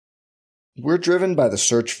We're driven by the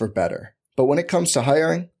search for better. But when it comes to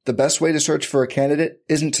hiring, the best way to search for a candidate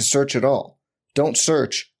isn't to search at all. Don't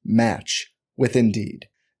search, match with Indeed.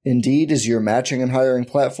 Indeed is your matching and hiring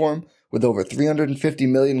platform with over 350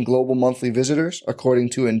 million global monthly visitors,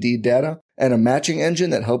 according to Indeed data, and a matching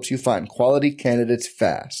engine that helps you find quality candidates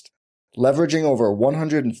fast. Leveraging over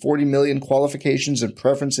 140 million qualifications and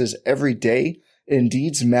preferences every day,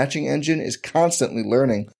 Indeed's matching engine is constantly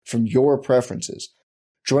learning from your preferences.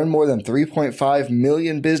 Join more than 3.5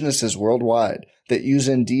 million businesses worldwide that use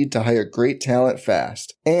Indeed to hire great talent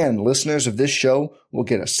fast. And listeners of this show will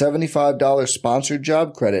get a $75 sponsored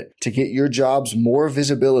job credit to get your jobs more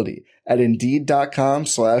visibility at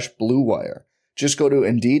Indeed.com/Blue Wire. Just go to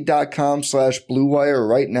Indeed.com/Blue Wire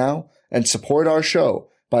right now and support our show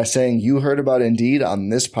by saying you heard about Indeed on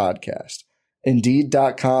this podcast.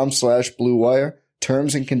 Indeed.com/Blue Wire.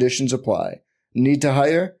 Terms and conditions apply. Need to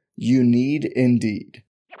hire? You need Indeed.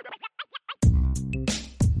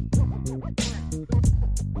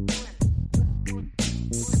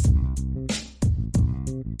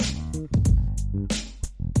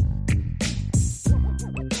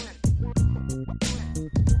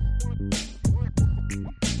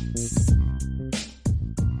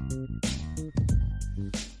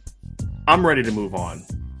 I'm ready to move on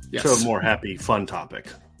to a more happy, fun topic,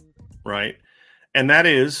 right? And that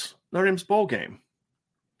is Notre Dame's bowl game.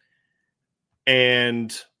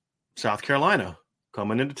 And South Carolina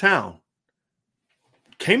coming into town.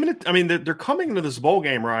 They're coming into this bowl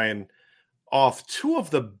game, Ryan, off two of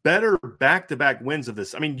the better back-to-back wins of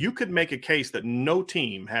this. I mean, you could make a case that no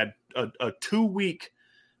team had a 2-week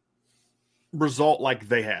result like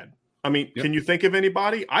they had. I mean, Can you think of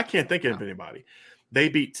anybody? I can't think of anybody. They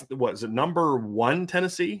beat, number 1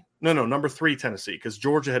 Tennessee? No, number 3 Tennessee, because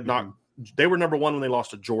Georgia had not – they were number 1 when they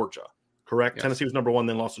lost to Georgia, correct? Yes. Tennessee was number 1,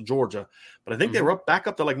 then lost to Georgia. But I think they were back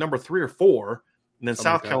up to like number 3 or 4, and then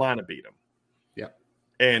South Carolina beat them. Yeah.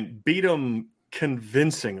 And beat them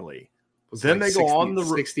convincingly. Then they go on the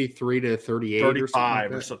 – 63 to 38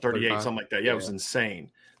 35 or so, 38, 35. Something like that. Yeah, it was insane.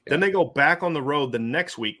 Yeah. Then they go back on the road the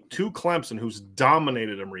next week to Clemson, who's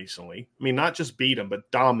dominated them recently. I mean, not just beat them, but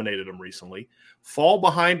dominated them recently. Fall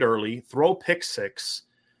behind early, throw pick 6.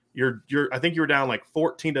 I think you were down like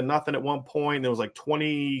 14-0 at one point. There was like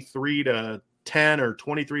 23-10 or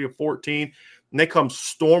 23-14, and they come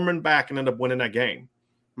storming back and end up winning that game,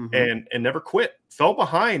 and never quit. Fell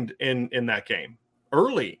behind in that game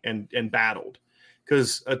early and battled,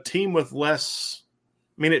 because a team with less.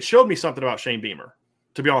 I mean, it showed me something about Shane Beamer,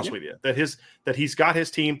 to be honest with you, that he's got his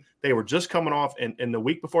team. They were just coming off, and the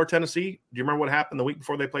week before Tennessee. Do you remember what happened the week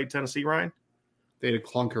before they played Tennessee, Ryan? They had a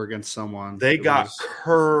clunker against someone. They got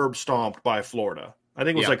curb stomped by Florida. I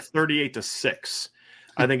think it was like 38-6.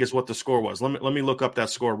 I think is what the score was. Let me look up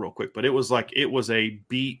that score real quick. But it was a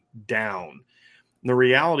beat down. And the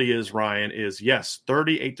reality is, Ryan, is yes,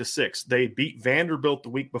 38-6. They beat Vanderbilt the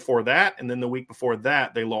week before that, and then the week before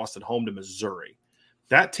that they lost at home to Missouri.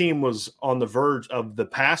 That team was on the verge of the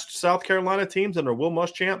past South Carolina teams under Will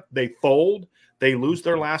Muschamp. They fold. They lose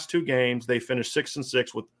their last 2 games. They finish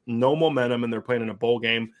 6-6 with no momentum, and they're playing in a bowl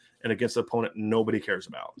game and against an opponent nobody cares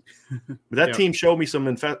about. But that team showed me some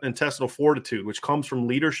intestinal fortitude, which comes from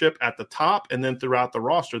leadership at the top and then throughout the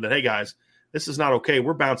roster that, hey, guys, this is not okay.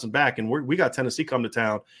 We're bouncing back, and we got Tennessee come to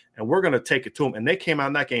town, and we're going to take it to them. And they came out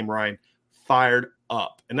in that game, Ryan, fired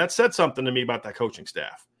up. And that said something to me about that coaching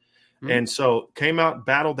staff. And so came out,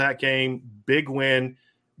 battled that game, big win.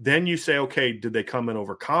 Then you say, okay, did they come in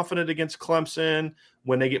overconfident against Clemson?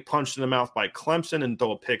 When they get punched in the mouth by Clemson and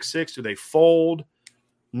throw a pick 6, do they fold?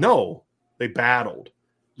 No, they battled.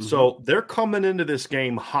 So they're coming into this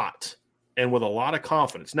game hot and with a lot of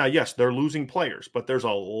confidence. Now, yes, they're losing players, but there's a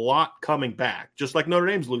lot coming back, just like Notre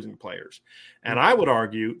Dame's losing players. And I would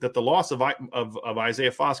argue that the loss of Isaiah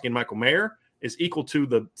Foskey and Michael Mayer is equal to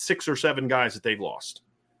the 6 or 7 guys that they've lost.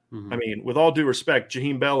 I mean, with all due respect,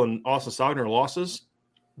 Jaheim Bell and Austin Stogner losses,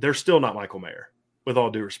 they're still not Michael Mayer, with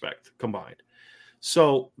all due respect, combined.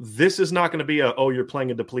 So this is not going to be you're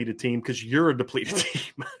playing a depleted team, because you're a depleted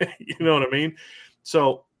team. You know what I mean?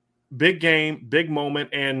 So big game, big moment,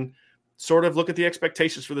 and sort of look at the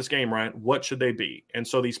expectations for this game, Ryan. What should they be? And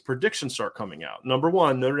so these predictions start coming out. Number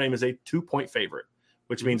 1, Notre Dame is a 2-point favorite,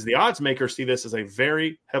 which means the odds makers see this as a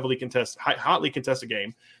very hotly contested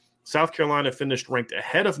game. South Carolina finished ranked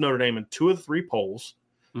ahead of Notre Dame in 2 of the 3 polls.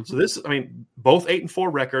 So both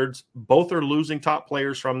 8-4 records, both are losing top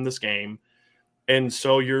players from this game. And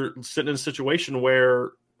so you're sitting in a situation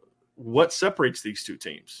where what separates these two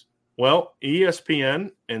teams? Well,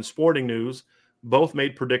 ESPN and Sporting News both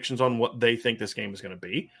made predictions on what they think this game is going to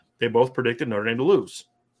be. They both predicted Notre Dame to lose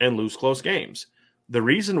and lose close games. The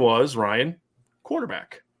reason was, Ryan,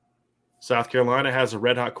 quarterback. South Carolina has a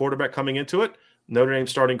red-hot quarterback coming into it. Notre Dame's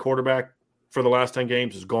starting quarterback for the last 10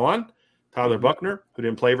 games is gone. Tyler Buchner, who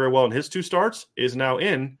didn't play very well in his 2 starts, is now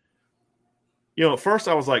in. At first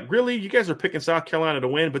I was like, really? You guys are picking South Carolina to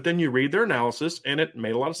win? But then you read their analysis, and it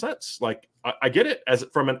made a lot of sense. Like, I get it.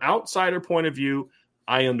 From an outsider point of view,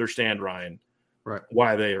 I understand, Ryan, right,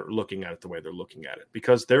 why they are looking at it the way they're looking at it.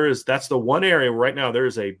 Because that's the one area where right now there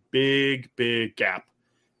is a big, big gap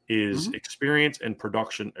is experience and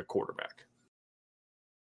production at quarterback.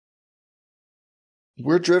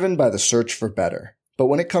 We're driven by the search for better. But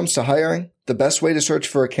when it comes to hiring, the best way to search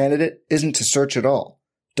for a candidate isn't to search at all.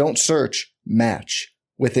 Don't search, match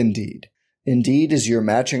with Indeed. Indeed is your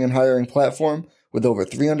matching and hiring platform with over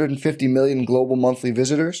 350 million global monthly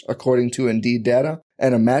visitors, according to Indeed data,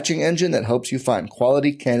 and a matching engine that helps you find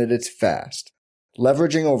quality candidates fast.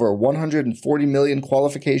 Leveraging over 140 million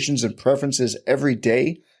qualifications and preferences every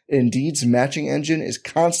day, Indeed's matching engine is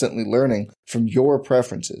constantly learning from your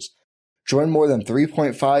preferences. Join more than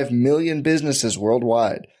 3.5 million businesses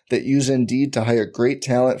worldwide that use Indeed to hire great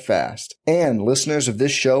talent fast. And listeners of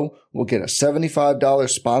this show will get a $75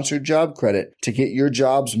 sponsored job credit to get your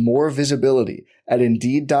jobs more visibility at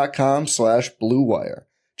Indeed.com/Blue Wire.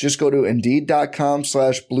 Just go to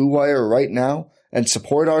Indeed.com/Blue Wire right now and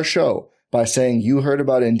support our show by saying you heard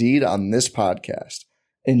about Indeed on this podcast.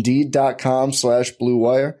 Indeed.com/Blue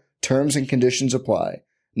Wire. Terms and conditions apply.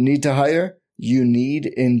 Need to hire? You need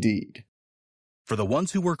Indeed. For the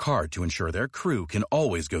ones who work hard to ensure their crew can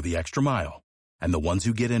always go the extra mile, and the ones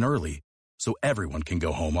who get in early so everyone can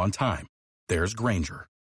go home on time, there's Granger,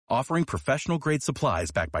 offering professional-grade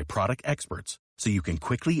supplies backed by product experts so you can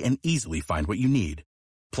quickly and easily find what you need.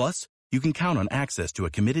 Plus, you can count on access to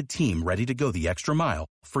a committed team ready to go the extra mile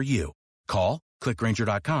for you. Call, click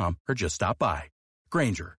Granger.com, or just stop by.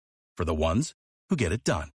 Granger, for the ones who get it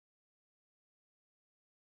done.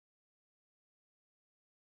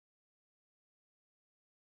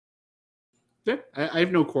 Yeah, I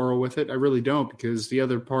have no quarrel with it. I really don't, because the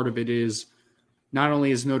other part of it is not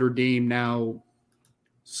only is Notre Dame now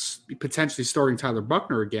potentially starting Tyler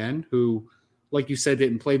Buchner again, who, like you said,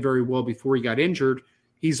 didn't play very well before he got injured.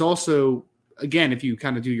 He's also, again, if you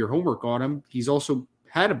kind of do your homework on him, he's also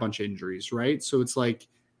had a bunch of injuries, right? So it's like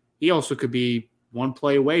he also could be one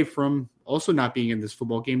play away from also not being in this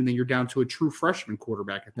football game, and then you're down to a true freshman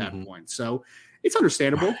quarterback at that point. So it's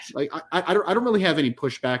understandable. Like I don't really have any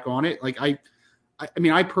pushback on it. Like I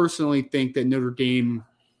mean, I personally think that Notre Dame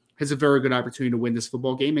has a very good opportunity to win this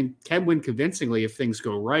football game and can win convincingly if things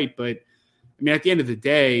go right. But I mean, at the end of the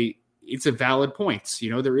day, it's a valid point.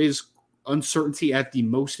 You know, there is uncertainty at the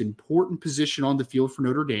most important position on the field for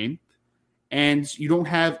Notre Dame, and you don't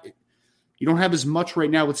have as much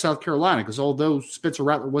right now with South Carolina, because although Spencer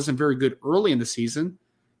Rattler wasn't very good early in the season,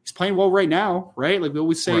 he's playing well right now, right? Like we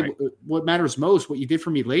always say, right, what matters most, what you did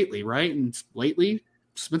for me lately, right? And lately,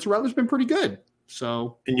 Spencer Rattler's been pretty good.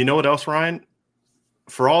 So, and you know what else, Ryan?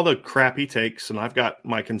 For all the crap he takes, and I've got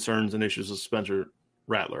my concerns and issues with Spencer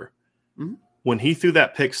Rattler, when he threw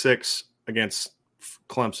that pick six against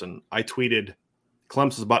Clemson, I tweeted,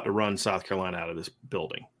 Clemson's about to run South Carolina out of this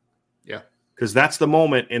building. Yeah. Because that's the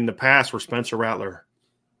moment in the past where Spencer Rattler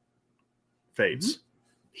fades.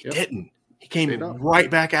 He didn't. He came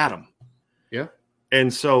right back at him. Yeah.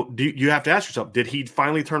 And so you have to ask yourself, did he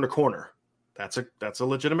finally turn the corner? That's a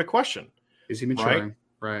legitimate question. Is he maturing?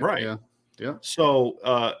 Right. Yeah. So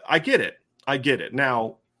I get it.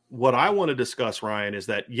 Now, what I want to discuss, Ryan, is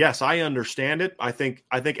that, yes, I understand it. I think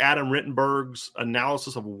Adam Rittenberg's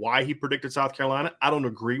analysis of why he predicted South Carolina, I don't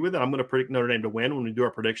agree with it. I'm going to predict Notre Dame to win when we do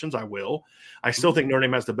our predictions. I will. I still think Notre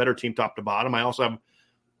Dame has the better team top to bottom. I also have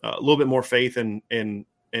a little bit more faith in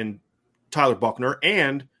Tyler Buchner.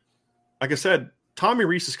 And like I said, Tommy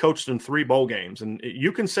Rees has coached in 3 bowl games. And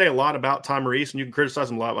you can say a lot about Tommy Rees and you can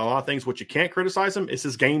criticize him a lot of things. What you can't criticize him is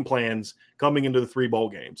his game plans coming into the 3 bowl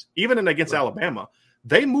games. Even against Alabama,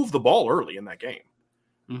 they moved the ball early in that game.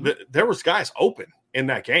 There was guys open in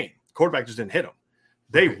that game. Quarterback just didn't hit them.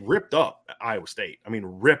 They ripped up Iowa State. I mean,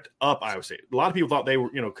 ripped up Iowa State. A lot of people thought they were,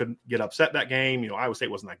 couldn't get upset that game. Iowa State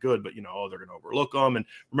wasn't that good, but they're going to overlook them. And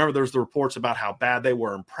remember, there's the reports about how bad they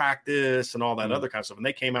were in practice and all that other kind of stuff. And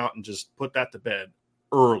they came out and just put that to bed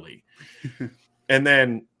early. And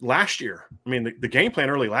then last year, I mean, the game plan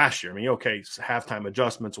early last year, I mean, okay, halftime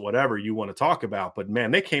adjustments, whatever you want to talk about, but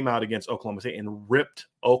man, they came out against Oklahoma State and ripped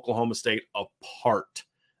Oklahoma State apart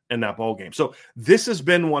in that bowl game. So this has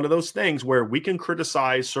been one of those things where we can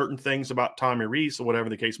criticize certain things about Tommy Rees or whatever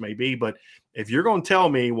the case may be. But if you're going to tell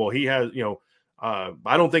me, well, he has,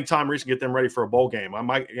 I don't think Tommy Rees can get them ready for a bowl game, I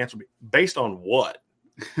might answer based on what?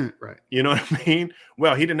 Right. You know what I mean?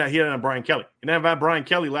 Well, he didn't have Brian Kelly. He didn't have Brian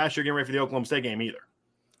Kelly last year getting ready for the Oklahoma State game either.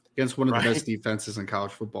 Against one of the best defenses in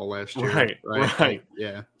college football last year. Right. Like,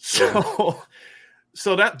 yeah.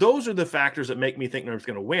 So that those are the factors that make me think Notra's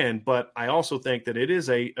going to win. But I also think that it is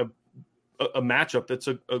a matchup that's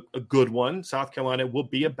a good one. South Carolina will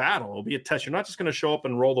be a battle. It'll be a test. You're not just going to show up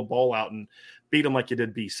and roll the ball out and beat them like you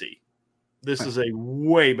did BC. This is a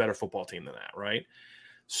way better football team than that, right?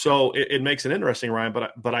 So it makes it interesting, Ryan.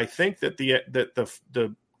 But I think that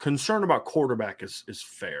the concern about quarterback is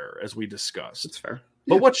fair, as we discussed. It's fair.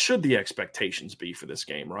 But what should the expectations be for this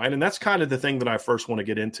game, right? And that's kind of the thing that I first want to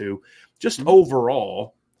get into. Just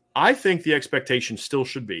overall, I think the expectation still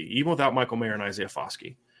should be, even without Michael Mayer and Isaiah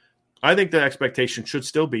Foskey, I think the expectation should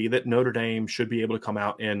still be that Notre Dame should be able to come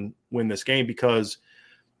out and win this game, because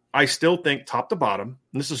I still think top to bottom,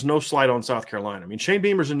 and this is no slight on South Carolina. I mean, Shane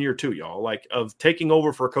Beamer's in year 2, y'all, like of taking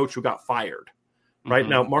over for a coach who got fired. Right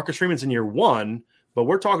now, Marcus Freeman's in year 1, but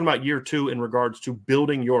we're talking about year 2 in regards to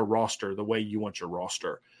building your roster the way you want your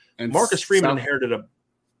roster. And Marcus Freeman inherited a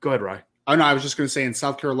 – go ahead, Ryan. Oh, no, I was just going to say, in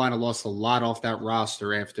South Carolina lost a lot off that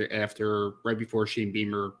roster after right before Shane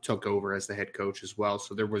Beamer took over as the head coach as well.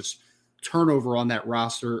 So there was turnover on that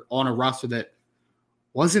roster, on a roster that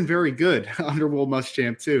wasn't very good under Will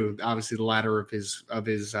Muschamp too. Obviously, the latter of his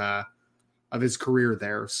career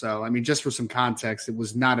there. So, I mean, just for some context, it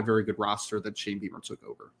was not a very good roster that Shane Beamer took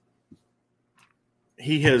over.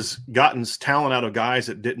 He has gotten talent out of guys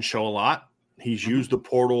that didn't show a lot. He's used the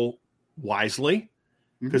portal wisely,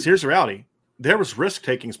 because here's the reality. There was risk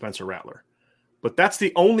taking Spencer Rattler, but that's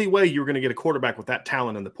the only way you're going to get a quarterback with that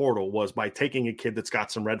talent in the portal, was by taking a kid that's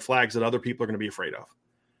got some red flags that other people are going to be afraid of.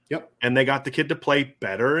 Yep. And they got the kid to play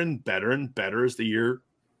better and better and better as the year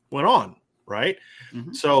went on. Right.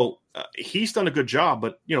 So he's done a good job,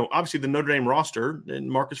 but obviously the Notre Dame roster and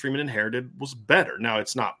Marcus Freeman inherited was better. Now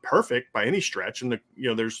it's not perfect by any stretch. And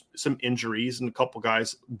there's some injuries and a couple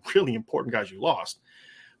guys, really important guys you lost,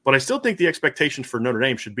 but I still think the expectation for Notre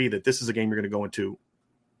Dame should be that this is a game you're going to go into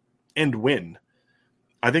and win.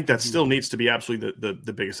 I think that still needs to be absolutely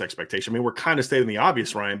the biggest expectation. I mean, we're kind of stating the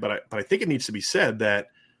obvious, Ryan, but I think it needs to be said that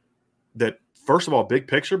first of all, big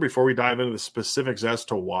picture, before we dive into the specifics as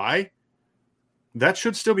to why, that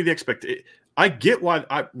should still be the expectation. I get why,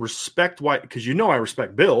 I respect why, because I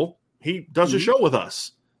respect Bill. He does a show with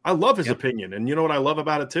us. I love his opinion. And you know what I love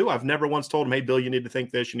about it too? I've never once told him, hey, Bill, you need to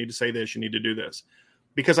think this, you need to say this, you need to do this.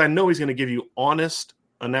 Because I know he's going to give you honest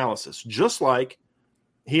analysis. Just like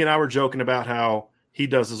he and I were joking about how he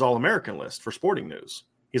does his All-American list for Sporting News.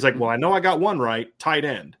 He's like, well, I know I got one right, tight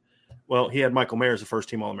end. Well, he had Michael Mayer as the first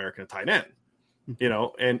team All-American at tight end.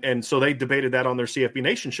 And so they debated that on their CFB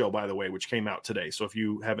Nation show, by the way, which came out today. So if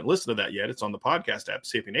you haven't listened to that yet, it's on the podcast app,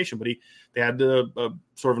 CFB Nation. But they had a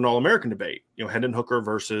sort of an All-American debate, Hendon Hooker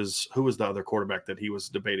versus who was the other quarterback that he was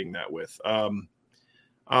debating that with. Let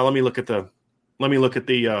me look at the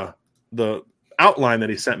outline that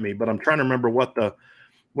he sent me, but I'm trying to remember what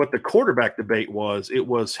the quarterback debate was. It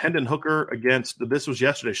was Hendon Hooker this was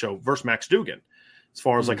yesterday's show, versus Max Dugan, as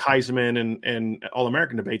far as like Heisman and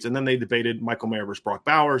All-American debates. And then they debated Michael Mayer versus Brock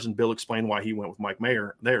Bowers, and Bill explained why he went with Mike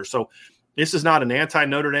Mayer there. So this is not an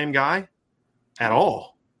anti-Notre Dame guy at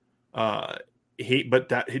all. I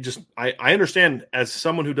understand, as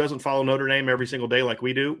someone who doesn't follow Notre Dame every single day like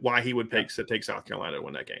we do, why he would take South Carolina to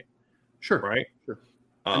win that game. Sure. Right. Sure.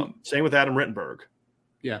 Same with Adam Rittenberg.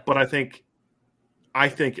 Yeah. But I think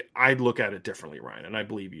I'd look at it differently, Ryan, and I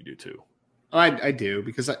believe you do too. I do,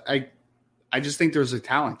 because I just think there's a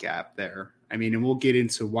talent gap there. I mean, and we'll get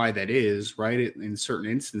into why that is, right, in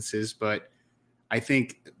certain instances. But I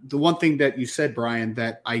think the one thing that you said, Brian,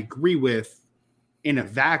 that I agree with in a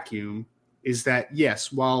vacuum is that,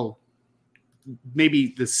 yes, while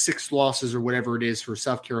maybe the 6 losses or whatever it is for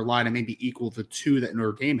South Carolina maybe equal the 2 that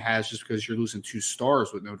Notre Dame has, just because you're losing 2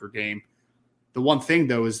 stars with Notre Dame. The one thing,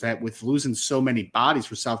 though, is that with losing so many bodies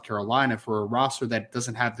for South Carolina, for a roster that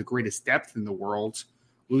doesn't have the greatest depth in the world,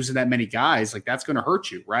 losing that many guys, like, that's going to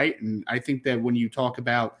hurt you, right? And I think that when you talk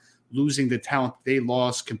about losing the talent they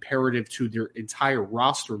lost comparative to their entire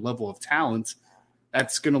roster level of talent,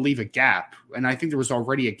 that's going to leave a gap. And I think there was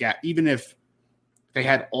already a gap. Even if they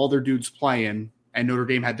had all their dudes playing and Notre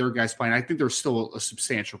Dame had their guys playing, I think there's still a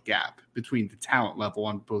substantial gap between the talent level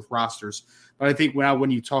on both rosters. But I think when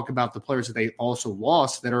you talk about the players that they also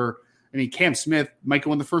lost that are, I mean, Cam Smith might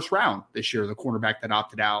go in the first round this year, the cornerback that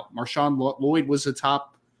opted out. Marshawn Lloyd was a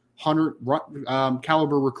top 100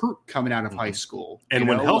 caliber recruit coming out of high school. And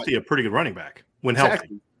when healthy, a pretty good running back. When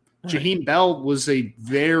healthy. Jaheim Bell was a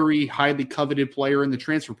very highly coveted player in the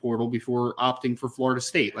transfer portal before opting for Florida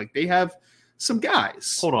State. Like, they have some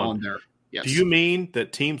guys on there. Yes. Do you mean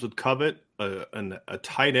that teams would covet a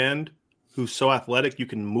tight end who's so athletic you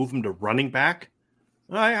can move him to running back?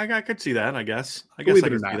 I could see that, I guess. I could see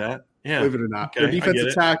that. Yeah. Believe it or not. Okay, Their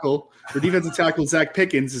defensive tackle, Zach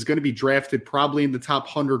Pickens, is going to be drafted probably in the top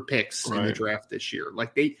 100 picks in the draft this year.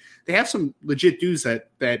 Like they have some legit dudes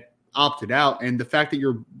that opted out, and the fact that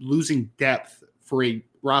you're losing depth for a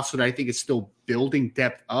roster that I think is still building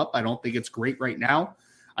depth up, I don't think it's great right now.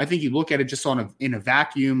 I think you look at it just in a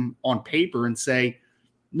vacuum on paper and say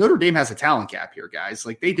Notre Dame has a talent gap here, guys.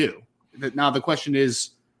 Like they do. Now the question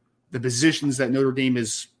is the positions that Notre Dame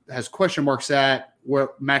has question marks at, we're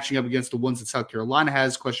matching up against the ones that South Carolina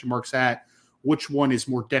has question marks at, which one is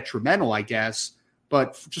more detrimental, I guess.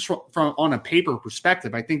 But just from on a paper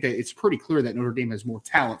perspective, I think that it's pretty clear that Notre Dame has more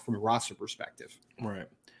talent from a roster perspective. Right.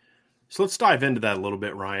 So let's dive into that a little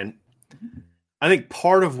bit, Ryan. I think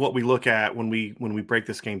part of what we look at when we break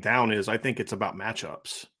this game down is I think it's about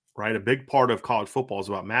matchups, right? A big part of college football is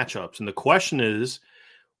about matchups. And the question is,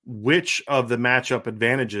 which of the matchup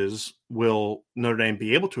advantages will Notre Dame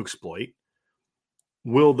be able to exploit?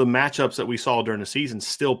 Will the matchups that we saw during the season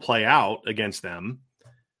still play out against them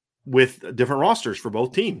with different rosters for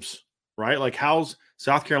both teams, right? Like how's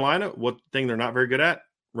South Carolina? What thing they're not very good at?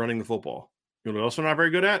 Running the football. You know what else they're not very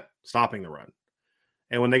good at? Stopping the run.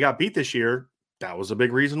 And when they got beat this year, that was a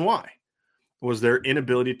big reason why. Was their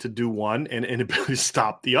inability to do one and inability to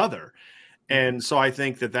stop the other. And so I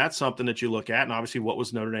think that that's something that you look at. And obviously, what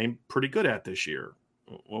was Notre Dame pretty good at this year?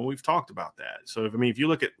 Well, we've talked about that. So, if you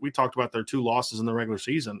look at, we talked about their 2 losses in the regular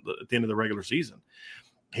season, at the end of the regular season.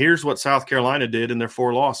 Here's what South Carolina did in their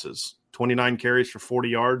 4 losses: 29 carries for 40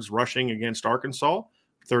 yards rushing against Arkansas,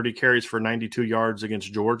 30 carries for 92 yards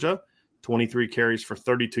against Georgia, 23 carries for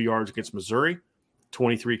 32 yards against Missouri,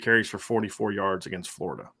 23 carries for 44 yards against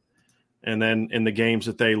Florida. And then in the games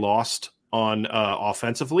that they lost on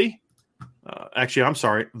offensively, actually, I'm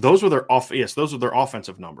sorry. Those were their those were their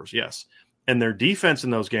offensive numbers. Yes. And their defense in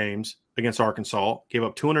those games against Arkansas gave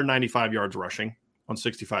up 295 yards rushing on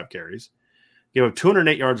 65 carries, gave up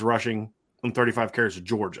 208 yards rushing on 35 carries to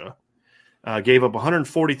Georgia, gave up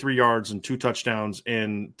 143 yards and 2 touchdowns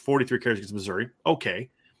in 43 carries against Missouri. Okay.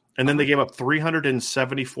 And then they gave up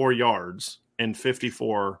 374 yards in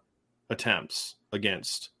 54 attempts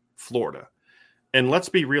against Florida. And let's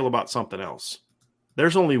be real about something else.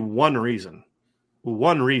 There's only one reason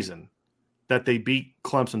that they beat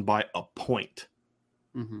Clemson by a point.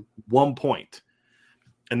 Mm-hmm. 1 point.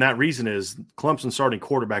 And that reason is Clemson's starting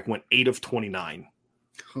quarterback went 8 of 29.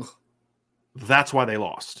 That's why they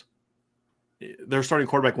lost. Their starting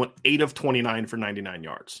quarterback went 8 of 29 for 99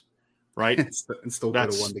 yards, right? And still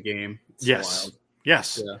could have won the game. It's yes. wild.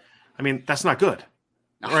 Yes. Yeah. I mean, that's not good.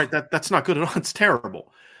 No. Right? That's not good at all. It's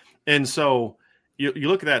terrible. And so you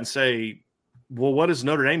look at that and say, well, what is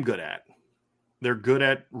Notre Dame good at? They're good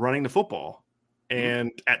at running the football.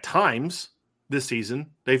 And at times this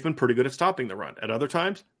season, they've been pretty good at stopping the run. At other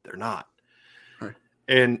times, they're not. Right.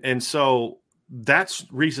 And so that's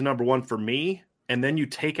reason number one for me. And then you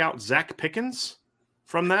take out Zach Pickens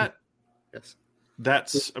from that. Yes.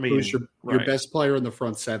 That's, who's your best player in the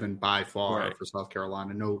front 7 by far for South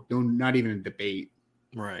Carolina. No, not even a debate.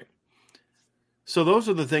 Right. So those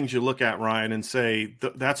are the things you look at, Ryan, and say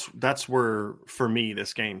that's where, for me,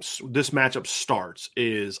 this matchup starts.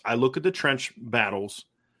 Is I look at the trench battles,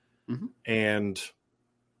 and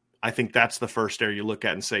I think that's the first area you look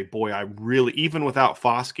at and say, boy, I really, even without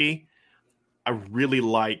Foskey, I really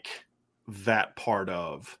like that part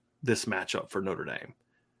of this matchup for Notre Dame.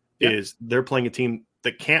 Yep. Is they're playing a team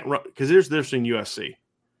that can't run, because there's this in USC.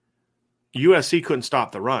 USC couldn't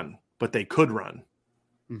stop the run, but they could run.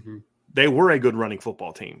 Mm-hmm. They were a good running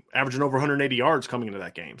football team, averaging over 180 yards coming into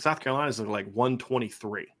that game. South Carolina's like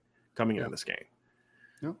 123 coming into this game.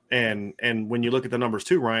 Yep. And when you look at the numbers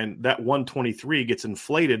too, Ryan, that 123 gets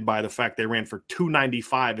inflated by the fact they ran for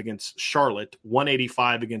 295 against Charlotte,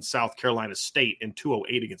 185 against South Carolina State, and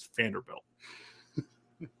 208 against Vanderbilt.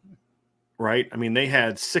 Right? I mean, they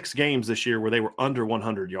had 6 games this year where they were under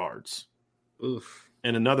 100 yards. Oof.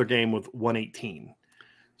 And another game with 118.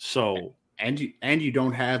 So... And you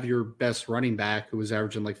don't have your best running back who was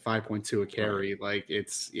averaging like 5.2 a carry. Right. Like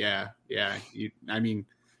it's because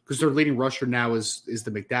their leading rusher now is the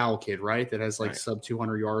McDowell kid, right? That has like sub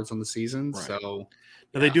 200 yards on the season. Right. So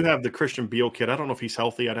now they do have the Christian Beal kid. I don't know if he's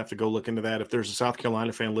healthy. I'd have to go look into that. If there's a South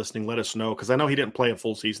Carolina fan listening, let us know, because I know he didn't play a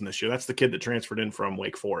full season this year. That's the kid that transferred in from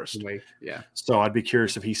Wake Forest. Yeah. So I'd be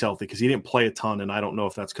curious if he's healthy, because he didn't play a ton, and I don't know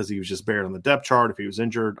if that's because he was just buried on the depth chart, if he was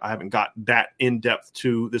injured. I haven't got that in depth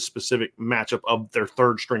to this specific matchup of their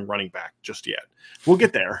third string running back just yet. We'll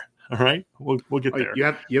get there. All right, we'll get there. You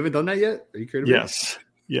haven't done that yet? Are you kidding me? Yes.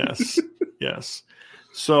 Yes. Yes.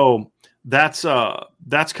 So that's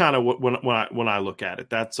kind of what when I look at it,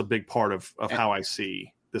 that's a big part of how I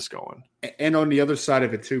see this going. And on the other side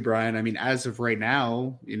of it too, Brian, I mean, as of right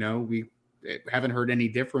now, we haven't heard any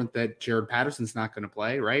different that Jared Patterson's not going to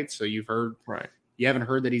play, right? So you haven't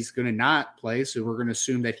heard that he's going to not play. So we're going to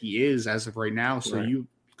assume that he is as of right now. So you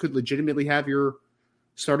could legitimately have your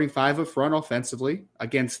starting five up front offensively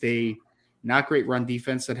against a not great run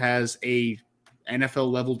defense that has a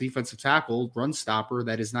NFL level defensive tackle run stopper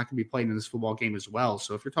that is not going to be playing in this football game as well.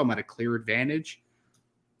 So if you're talking about a clear advantage,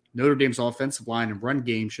 Notre Dame's offensive line and run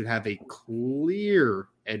game should have a clear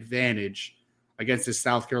advantage against the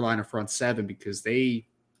South Carolina front seven because they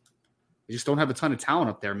just don't have a ton of talent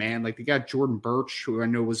up there, man. Like they got Jordan Birch, who I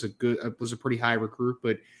know was a pretty high recruit,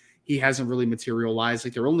 but he hasn't really materialized.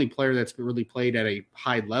 Like their only player that's really played at a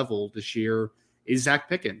high level this year is Zach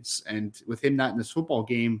Pickens. And with him not in this football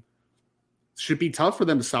game, it should be tough for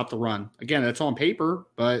them to stop the run. Again, that's on paper,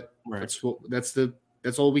 but that's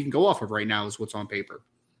all we can go off of right now is what's on paper.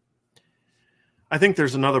 I think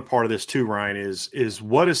there's another part of this too, Ryan, is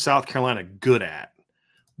what is South Carolina good at?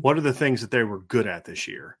 What are the things that they were good at this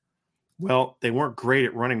year? Well, they weren't great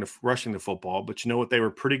at rushing the football, but you know what they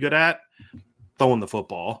were pretty good at? Throwing the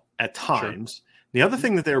football at times. Sure. The other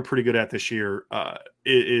thing that they were pretty good at this year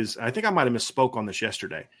is I think I might have misspoke on this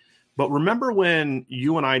yesterday, but remember when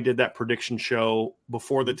you and I did that prediction show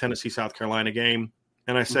before the Tennessee-South Carolina game,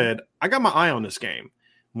 and I said, I got my eye on this game.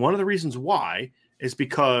 One of the reasons why is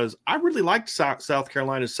because I really liked South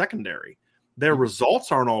Carolina's secondary. Their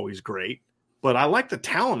results aren't always great, but I like the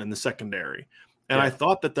talent in the secondary. And I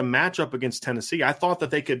thought that the matchup against Tennessee, I thought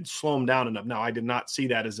that they could slow them down enough. Now, I did not see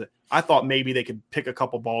that I thought maybe they could pick a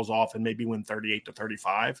couple balls off and maybe win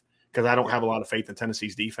 38-35 because I don't have a lot of faith in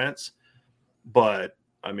Tennessee's defense. But,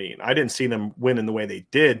 I mean, I didn't see them win in the way they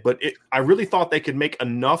did. But I really thought they could make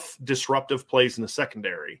enough disruptive plays in the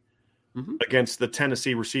secondary against the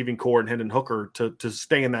Tennessee receiving core and Hendon Hooker to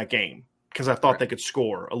stay in that game because I thought they could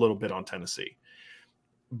score a little bit on Tennessee.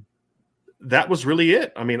 That was really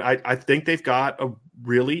it. I mean, I think they've got a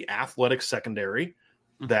really athletic secondary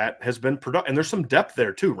that has been productive. And there's some depth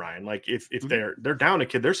there too, Ryan. Like if they're down a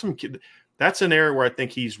kid, there's some kid. That's an area where I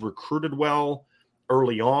think he's recruited well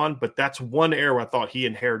early on, but that's one area where I thought he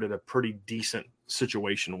inherited a pretty decent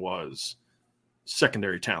situation was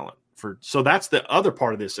secondary talent. So that's the other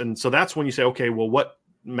part of this. And so that's when you say, okay, well, what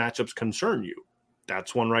matchups concern you?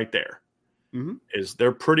 That's one right there. Is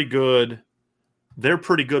they're pretty good. They're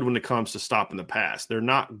pretty good when it comes to stopping the pass. They're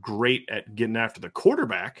not great at getting after the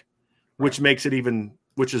quarterback, which makes it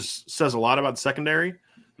says a lot about the secondary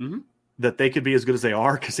that they could be as good as they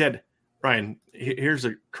are. Because Ryan, here's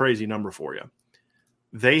a crazy number for you.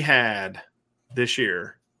 They had this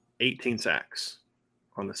year 18 sacks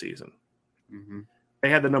on the season. They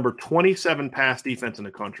had the number 27 pass defense in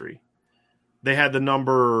the country. They had the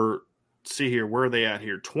number. See here, where are they at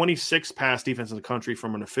here? 26 pass defense in the country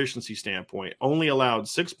from an efficiency standpoint. Only allowed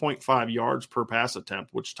 6.5 yards per pass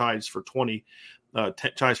attempt, which ties for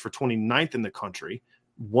 29th in the country.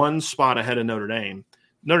 One spot ahead of Notre Dame.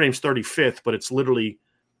 Notre Dame's 35th, but it's literally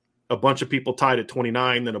a bunch of people tied at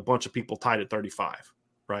 29, then a bunch of people tied at 35,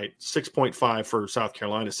 right? 6.5 for South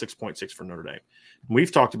Carolina, 6.6 for Notre Dame.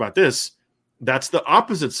 We've talked about this. That's the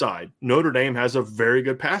opposite side. Notre Dame has a very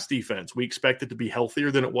good pass defense. We expect it to be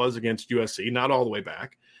healthier than it was against USC, not all the way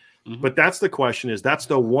back. But that's the question that's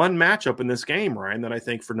the one matchup in this game, Ryan, that I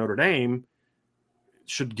think for Notre Dame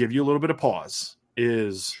should give you a little bit of pause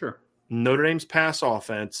is Notre Dame's pass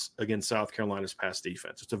offense against South Carolina's pass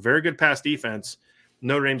defense. It's a very good pass defense.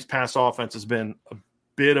 Notre Dame's pass offense has been a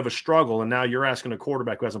bit of a struggle, and now you're asking a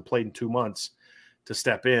quarterback who hasn't played in 2 months to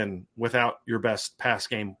step in without your best pass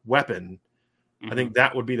game weapon. I think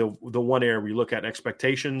that would be the one area where you look at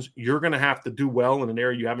expectations. You're going to have to do well in an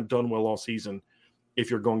area you haven't done well all season if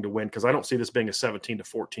you're going to win, because I don't see this being a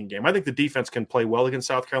 17-14 game. I think the defense can play well against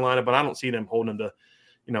South Carolina, but I don't see them holding them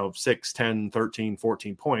to 6, 10, 13,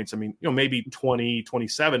 14 points. I mean, maybe 20,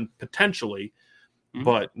 27 potentially,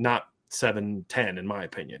 but not 7, 10 in my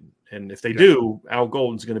opinion. And if they do, Al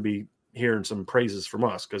Golden's going to be hearing some praises from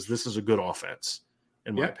us because this is a good offense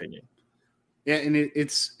in my opinion. Yeah,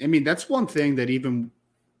 and that's one thing that even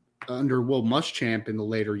under Will Muschamp in the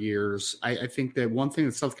later years, I think that one thing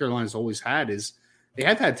that South Carolina's always had is they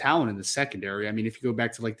have had talent in the secondary. I mean, if you go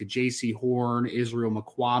back to like the J.C. Horn, Israel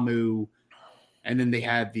Makwamu, and then they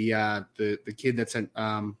had the kid that's at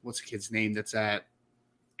what's the kid's name that's at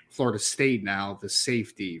Florida State now, the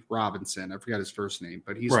safety Robinson. I forgot his first name,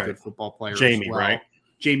 but he's a good football player. Jamie, as well. Right?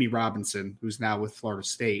 Jamie Robinson, who's now with Florida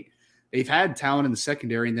State. they've had talent in the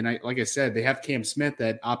secondary. And then, like I said, they have Cam Smith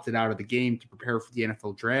that opted out of the game to prepare for the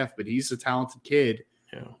NFL draft, but he's a talented kid.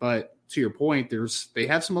 Yeah. But to your point, they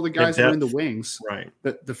have some other guys that are in the wings. Right.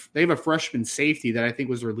 They have a freshman safety that I think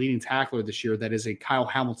was their leading tackler this year that is a Kyle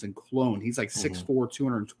Hamilton clone. He's like 6'4",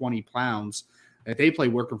 220 pounds. That they play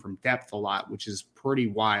working from depth a lot, which is pretty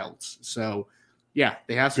wild. So, yeah,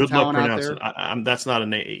 they have some talent out there. That's not a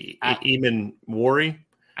name. Eamon Worry.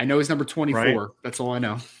 I know he's number 24. Right? That's all I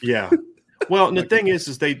know. Yeah. Well, and the thing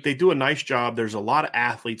is they do a nice job. There's a lot of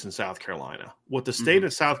athletes in South Carolina. What the state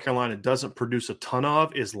of South Carolina doesn't produce a ton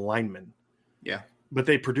of is linemen. Yeah. But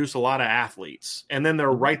they produce a lot of athletes. And then they're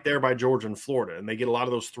right there by Georgia and Florida. And they get a lot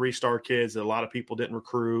of those 3-star kids that a lot of people didn't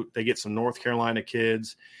recruit. They get some North Carolina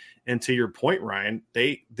kids. And to your point, Ryan,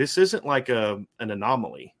 this isn't like an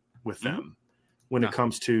anomaly with them when it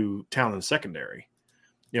comes to talent in secondary.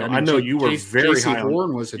 I know you were very high on.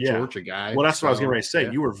 Warren was a Georgia guy. Well, that's what I was getting ready to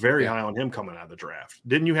say. You were very high on him coming out of the draft.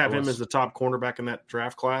 Didn't you have him as the top cornerback in that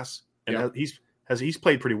draft class? And he's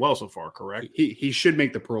played pretty well so far, correct? He should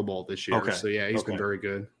make the Pro Bowl this year. Okay. So yeah, he's been very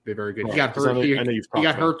good. Very good. Right. He got hurt. He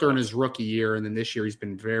got hurt during his rookie year, and then this year he's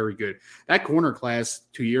been very good. That corner class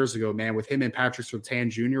 2 years ago, man, with him and Patrick Surtain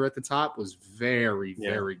Jr. at the top was very good.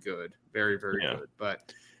 Very good.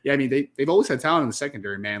 But yeah, I mean they've always had talent in the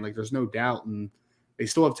secondary, man. Like there's no doubt, and they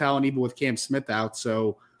still have talent even with Cam Smith out.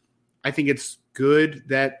 So I think it's good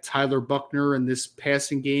that Tyler Buchner in this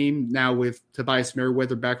passing game, now with Tobias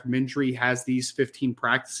Merriweather back from injury, has these 15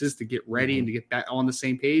 practices to get ready and to get that on the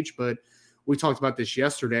same page. But we talked about this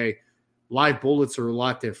yesterday. Live bullets are a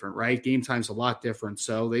lot different, right? Game time's a lot different.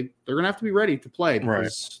 So they're going to have to be ready to play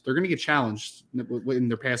because they're going to get challenged in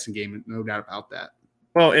their passing game, no doubt about that.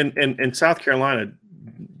 Well, in South Carolina,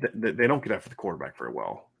 they don't get after the quarterback very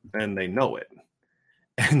well, and they know it.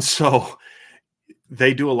 And so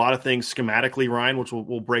they do a lot of things schematically, Ryan, which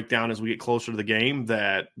we'll break down as we get closer to the game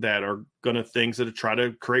that are going to things that try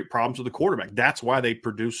to create problems with the quarterback. That's why they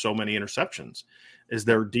produce so many interceptions is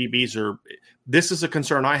their DBs are – this is a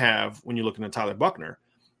concern I have when you're looking at Tyler Buchner.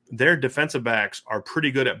 Their defensive backs are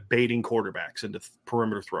pretty good at baiting quarterbacks into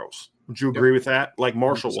perimeter throws. Would you agree with that? Like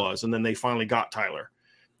Marshall 100%. Was, and then they finally got Tyler,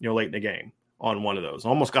 late in the game on one of those.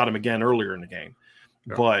 Almost got him again earlier in the game.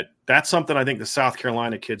 Yeah. But that's something I think the South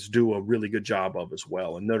Carolina kids do a really good job of as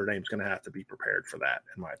well. And Notre Dame's going to have to be prepared for that,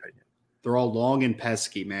 in my opinion. They're all long and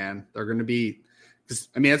pesky, man. They're going to be –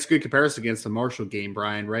 that's a good comparison against the Marshall game,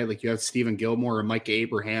 Brian, right? Like you have Stephen Gilmore and Mike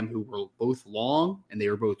Abraham who were both long and they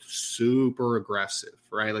were both super aggressive,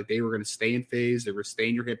 right? Like they were going to stay in phase. They were stay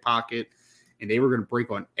in your hip pocket and they were going to break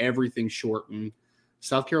on everything short. And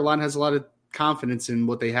South Carolina has a lot of confidence in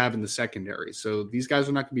what they have in the secondary. So these guys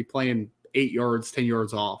are not going to be playing – 8 yards, 10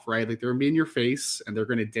 yards off, right? Like they're going to be in your face and they're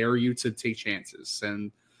going to dare you to take chances. And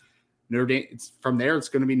Notre Dame, from there, it's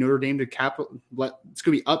going to be Notre Dame it's going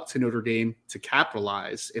to be up to Notre Dame to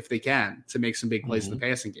capitalize if they can to make some big plays in the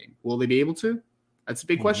passing game. Will they be able to? That's a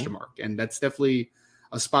big question mark. And that's definitely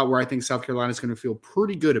a spot where I think South Carolina is going to feel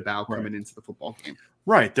pretty good about coming into the football game.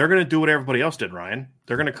 Right. They're going to do what everybody else did, Ryan.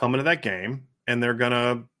 They're going to come into that game and they're going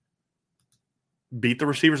to beat the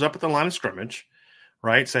receivers up at the line of scrimmage.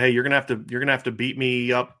 Right. Say, hey, you're gonna have to beat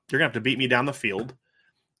me up. You're gonna have to beat me down the field.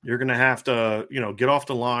 You're gonna have to, get off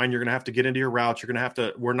the line. You're gonna have to get into your routes.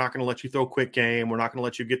 We're not gonna let you throw a quick game. We're not gonna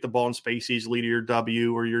let you get the ball in space easily to your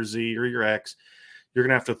W or your Z or your X. You're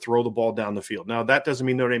gonna have to throw the ball down the field. Now that doesn't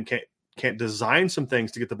mean Notre Dame can't design some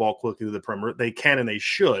things to get the ball quickly to the perimeter. They can and they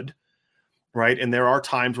should. Right. And there are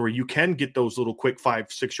times where you can get those little quick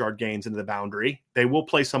 5-6 yard gains into the boundary. They will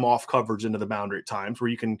play some off coverage into the boundary at times where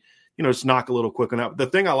you can, just knock a little quick enough. The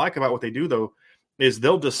thing I like about what they do, though, is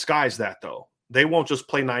they'll disguise that, though. They won't just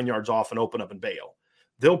play 9 yards off and open up and bail.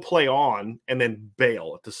 They'll play on and then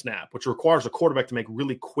bail at the snap, which requires a quarterback to make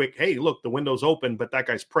really quick, hey, look, the window's open, but that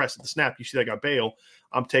guy's pressed at the snap. You see that guy bail.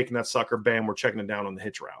 I'm taking that sucker, bam, we're checking it down on the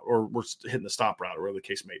hitch route, or we're hitting the stop route, or whatever the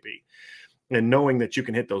case may be. And knowing that you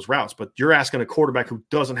can hit those routes. But you're asking a quarterback who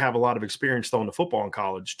doesn't have a lot of experience throwing the football in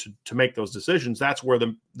college to make those decisions. That's where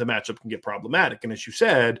the matchup can get problematic. And as you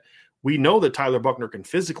said, we know that Tyler Buchner can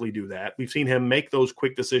physically do that. We've seen him make those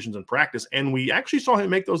quick decisions in practice, and we actually saw him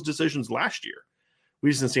make those decisions last year. We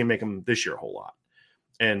just didn't see him make them this year a whole lot.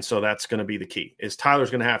 And so that's going to be the key, is Tyler's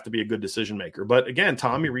going to have to be a good decision maker. But again,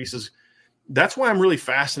 Tommy Rees that's why I'm really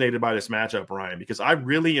fascinated by this matchup, Ryan, because I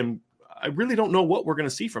really don't know what we're going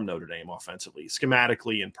to see from Notre Dame offensively,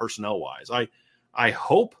 schematically and personnel-wise. I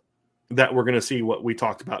hope that we're going to see what we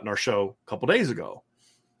talked about in our show a couple days ago,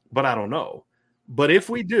 but I don't know. But if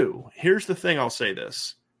we do, here's the thing. I'll say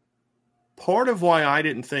this. Part of why I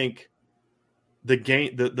didn't think the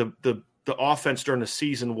game, the offense during the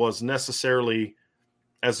season was necessarily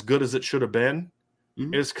as good as it should have been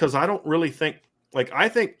is because I don't really think – I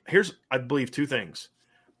believe two things.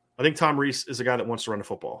 I think Tom Rees is a guy that wants to run the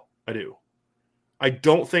football. I do. I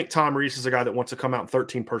don't think Tom Rees is a guy that wants to come out in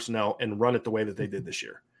 13 personnel and run it the way that they did this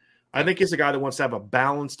year. I think he's a guy that wants to have a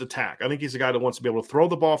balanced attack. I think he's a guy that wants to be able to throw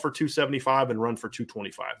the ball for 275 and run for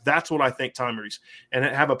 225. That's what I think Tom Rees – and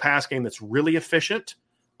have a pass game that's really efficient,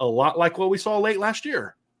 a lot like what we saw late last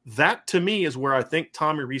year. That, to me, is where I think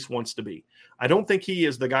Tommy Rees wants to be. I don't think he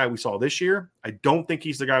is the guy we saw this year. I don't think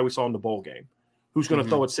he's the guy we saw in the bowl game who's going to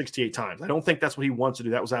throw it 68 times. I don't think that's what he wants to do.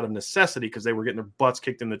 That was out of necessity because they were getting their butts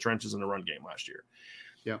kicked in the trenches in the run game last year.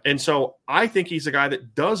 Yeah. And so I think he's a guy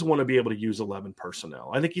that does want to be able to use 11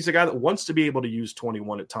 personnel. I think he's a guy that wants to be able to use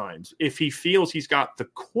 21 at times if he feels he's got the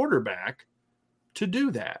quarterback to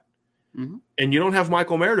do that. Mm-hmm. And you don't have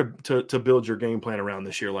Michael Mayer to build your game plan around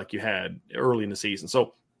this year like you had early in the season.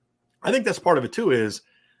 So I think that's part of it too is,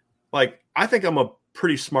 like, I think I'm a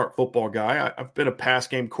pretty smart football guy. I've been a pass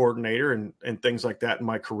game coordinator and things like that in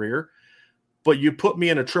my career. But you put me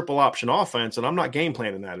in a triple option offense, and I'm not game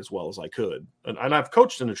planning that as well as I could. And I've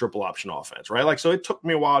coached in a triple option offense, right? Like, so it took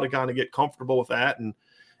me a while to kind of get comfortable with that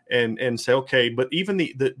and say, okay, but even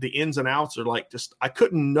the ins and outs are like just I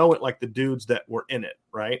couldn't know it like the dudes that were in it,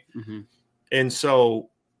 right? Mm-hmm. And so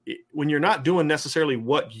when you're not doing necessarily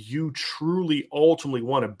what you truly ultimately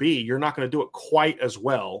want to be, you're not going to do it quite as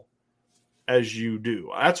well as you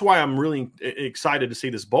do. That's why I'm really excited to see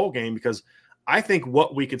this bowl game, because I think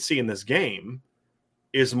what we could see in this game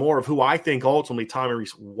is more of who I think ultimately Tommy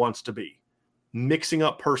Rees wants to be. Mixing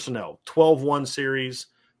up personnel, 12-1 series,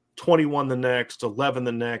 21 the next, 11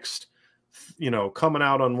 the next, coming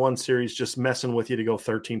out on one series, just messing with you to go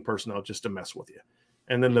 13 personnel just to mess with you.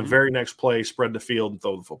 And then the very next play, spread the field and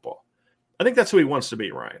throw the football. I think that's who he wants to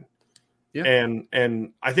be, Ryan. Yeah.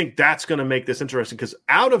 And I think that's going to make this interesting because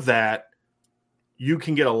out of that, you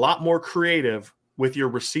can get a lot more creative with your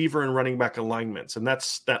receiver and running back alignments. And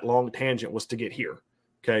that long tangent was to get here.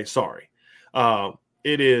 Okay. Sorry. Those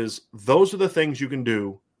are the things you can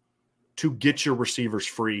do to get your receivers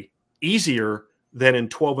free easier than in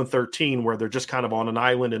 12 and 13, where they're just kind of on an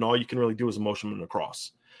island and all you can really do is motion them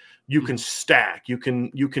across. You can stack, you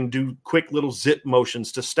can do quick little zip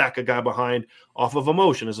motions to stack a guy behind off of a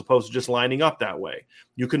motion as opposed to just lining up that way.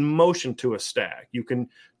 You can motion to a stack. You can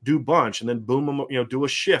do bunch and then boom, do a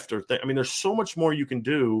shift or I mean, there's so much more you can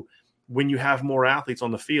do when you have more athletes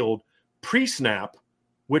on the field pre-snap,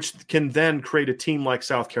 which can then create a team like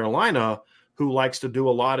South Carolina who likes to do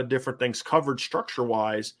a lot of different things coverage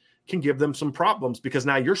structure-wise, can give them some problems because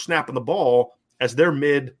now you're snapping the ball as their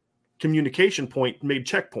mid-communication point,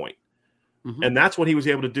 mid-checkpoint. Mm-hmm. And that's what he was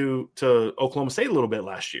able to do to Oklahoma State a little bit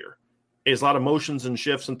last year. Is a lot of motions and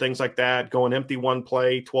shifts and things like that, going empty one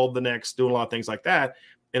play, 12 the next, doing a lot of things like that,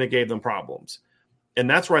 and it gave them problems. And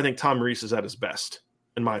that's where I think Tom Rees is at his best,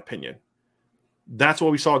 in my opinion. That's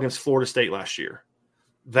what we saw against Florida State last year.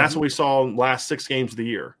 That's what we saw in the last 6 games of the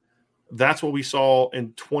year. That's what we saw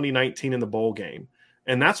in 2019 in the bowl game.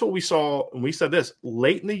 And that's what we saw, and we said this,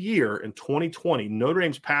 late in the year in 2020, Notre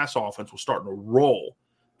Dame's pass offense was starting to roll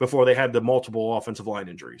before they had the multiple offensive line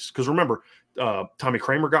injuries. Because remember, Tommy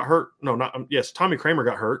Kramer got hurt. Tommy Kramer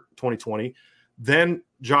got hurt 2020. Then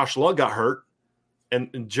Josh Lugg got hurt,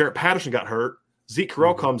 and Jarrett Patterson got hurt. Zeke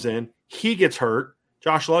Correll comes in. He gets hurt.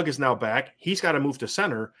 Josh Lugg is now back. He's got to move to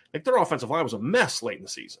center. Like, their offensive line was a mess late in the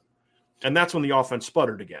season. And that's when the offense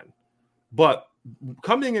sputtered again. But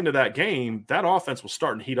coming into that game, that offense was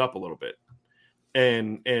starting to heat up a little bit.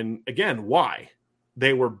 And again, why?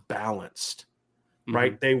 They were balanced,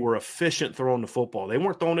 right? They were efficient throwing the football. They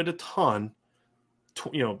weren't throwing it a ton,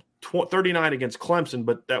 39 against Clemson,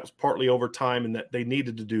 but that was partly overtime and that they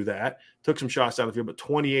needed to do that. Took some shots out of the field, but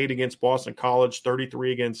 28 against Boston College,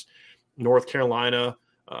 33 against North Carolina,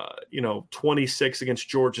 26 against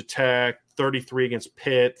Georgia Tech, 33 against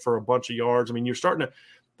Pitt for a bunch of yards. I mean, you're starting to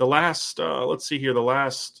the last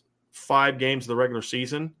 5 games of the regular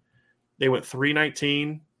season, they went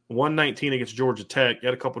 3-19, 119 against Georgia Tech. You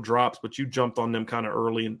had a couple drops, but you jumped on them kind of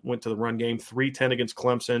early and went to the run game. 310 against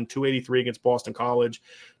Clemson, 283 against Boston College,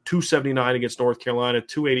 279 against North Carolina,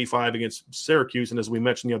 285 against Syracuse. And as we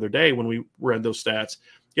mentioned the other day when we read those stats,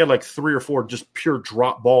 you had like 3 or 4 just pure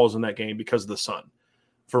drop balls in that game because of the sun.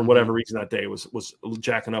 For whatever reason that day was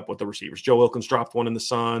jacking up with the receivers. Joe Wilkins dropped one in the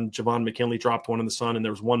sun. Javon McKinley dropped one in the sun, and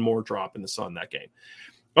there was one more drop in the sun that game.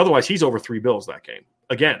 Otherwise, he's over 3 bills that game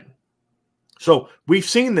again. So we've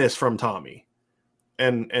seen this from Tommy.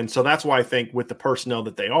 And so that's why I think with the personnel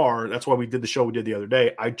that they are, that's why we did the show we did the other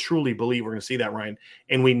day. I truly believe we're going to see that, Ryan.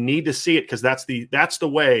 And we need to see it because that's the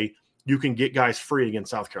way you can get guys free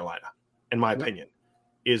against South Carolina, in my opinion,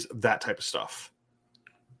 is that type of stuff.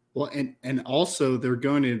 Well, and also they're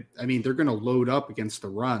going to load up against the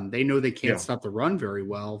run. They know they can't stop the run very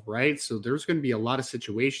well, right? So there's going to be a lot of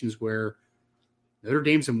situations where Notre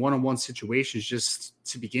Dame's in one-on-one situations just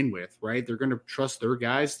to begin with, right? They're going to trust their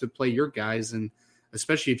guys to play your guys. And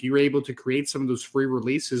especially if you're able to create some of those free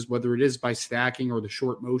releases, whether it is by stacking or the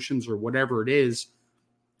short motions or whatever it is,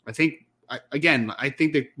 I think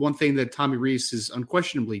that one thing that Tommy Rees has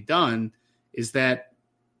unquestionably done is that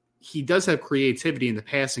he does have creativity in the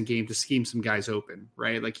passing game to scheme some guys open,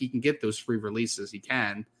 right? Like he can get those free releases. He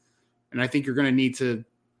can. And I think you're going to need to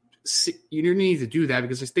do that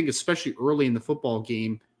because I think especially early in the football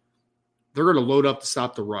game, they're going to load up to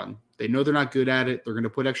stop the run. They know they're not good at it. They're going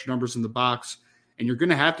to put extra numbers in the box, and you're going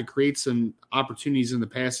to have to create some opportunities in the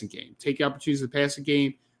passing game. Take opportunities in the passing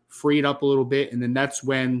game, free it up a little bit, and then that's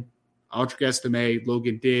when Audric Estime,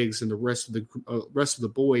 Logan Diggs, and the rest of the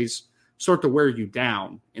boys start to wear you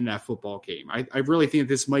down in that football game. I really think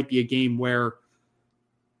this might be a game where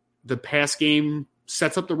the pass game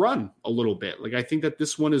sets up the run a little bit. Like I think that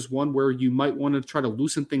this one is one where you might want to try to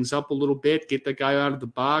loosen things up a little bit, get the guy out of the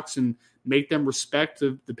box and make them respect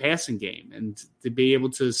the passing game and to be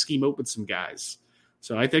able to scheme open some guys.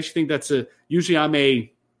 So I actually think that's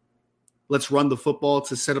let's run the football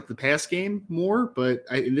to set up the pass game more. But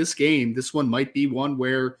in this game, this one might be one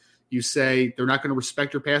where you say they're not going to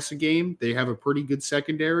respect your passing game. They have a pretty good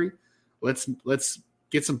secondary. Let's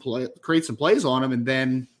get create some plays on them, and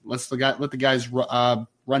then let the guys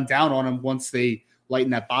run down on them once they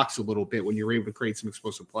lighten that box a little bit when you're able to create some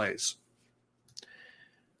explosive plays.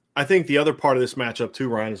 I think the other part of this matchup too,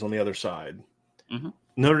 Ryan, is on the other side. Mm-hmm.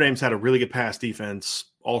 Notre Dame's had a really good pass defense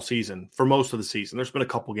all season for most of the season. There's been a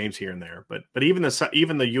couple games here and there, but even the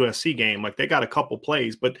USC game, like they got a couple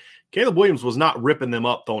plays, but Caleb Williams was not ripping them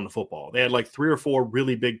up throwing the football. They had like 3 or 4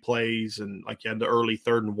 really big plays, and like you had the early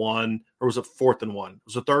 3rd and 1, or was it 4th and 1?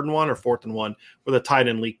 Was it 3rd and 1 or 4th and 1 where the tight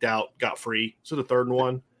end leaked out, got free? Was it the 3rd and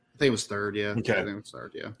 1? I think it was 3rd, yeah. Okay. I think it was 3rd,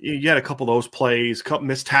 yeah. You had a couple of those plays, couple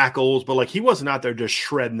missed tackles, but like he wasn't out there just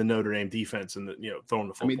shredding the Notre Dame defense and throwing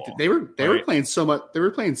the football. I mean, they were playing so much. They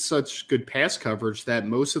were playing such good pass coverage that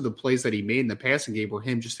most of the plays that he made in the passing game were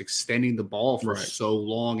him just extending the ball for so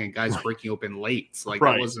long and guys breaking open late. It's like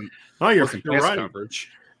that wasn't. Oh, you're pass right.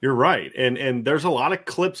 Coverage. You're right, and there's a lot of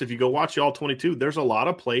clips if you go watch the all 22. There's a lot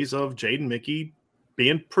of plays of Jaden Mickey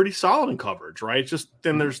being pretty solid in coverage, right? It's just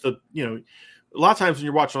then there's the a lot of times when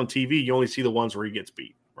you're watching on TV, you only see the ones where he gets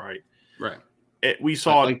beat, right? Right. We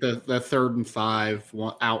saw like the 3rd and 5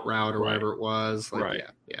 out route or whatever it was. Like,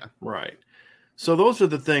 yeah. Right. So those are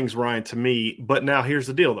the things, Ryan, to me. But now here's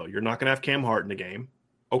the deal, though. You're not going to have Cam Hart in the game.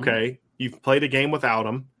 Okay. You've played a game without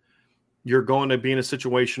him. You're going to be in a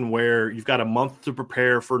situation where you've got a month to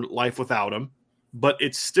prepare for life without him. But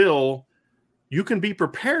it's still – you can be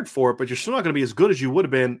prepared for it, but you're still not going to be as good as you would have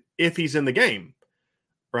been if he's in the game,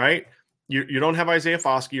 right? You don't have Isaiah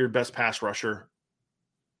Foskey, your best pass rusher.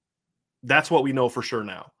 That's what we know for sure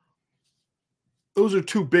now. Those are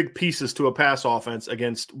 2 big pieces to a pass offense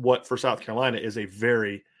against what for South Carolina is a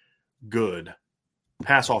very good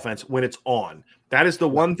pass offense when it's on. That is the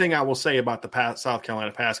one thing I will say about the South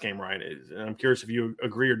Carolina pass game, Ryan. And I'm curious if you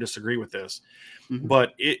agree or disagree with this. Mm-hmm.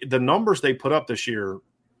 But the numbers they put up this year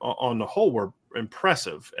on the whole were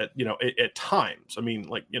impressive at times. I mean,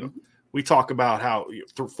 we talk about how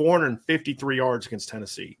 453 yards against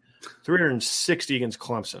Tennessee, 360 against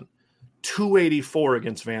Clemson, 284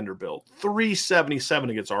 against Vanderbilt, 377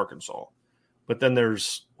 against Arkansas. But then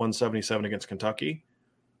there's 177 against Kentucky,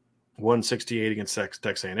 168 against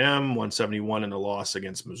Texas A&M, 171 in a loss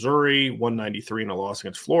against Missouri, 193 in a loss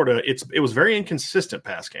against Florida. It was very inconsistent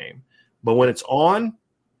pass game, but when it's on,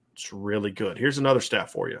 it's really good. Here's another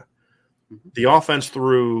stat for you. The offense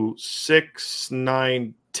threw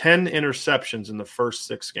 10 interceptions in the first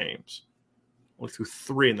 6 games. Only threw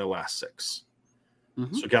 3 in the last 6.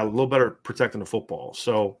 Mm-hmm. So got a little better protecting the football.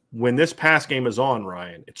 So when this pass game is on,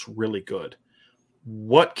 Ryan, it's really good.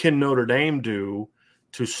 What can Notre Dame do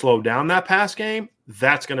to slow down that pass game?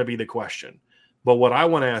 That's going to be the question. But what I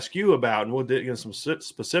want to ask you about, and we'll get into some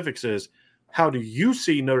specifics, is how do you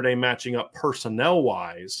see Notre Dame matching up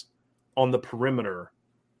personnel-wise on the perimeter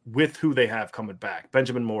with who they have coming back?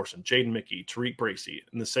 Benjamin Morrison, Jaden Mickey, Tariq Bracy,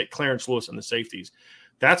 and Clarence Lewis and the safeties.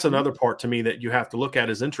 That's another part to me that you have to look at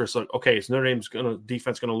as interest. Like, okay, is Notre Dame's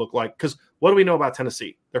defense going to look like? Because what do we know about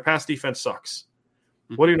Tennessee? Their pass defense sucks.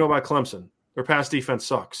 What do you know about Clemson? Their pass defense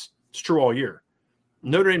sucks. It's true all year.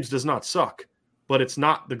 Notre Dame's does not suck, but it's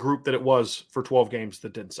not the group that it was for 12 games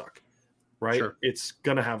that didn't suck, right? Sure. It's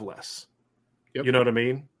going to have less. Yep. You know what I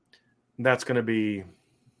mean? That's going to be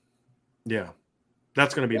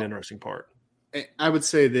an interesting part. I would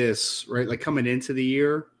say this, right? Like coming into the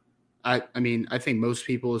year, I mean, I think most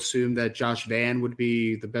people assume that Josh Vann would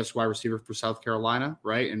be the best wide receiver for South Carolina,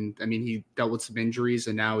 right? And I mean, he dealt with some injuries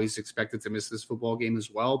and now he's expected to miss this football game as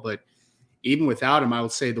well. But even without him, I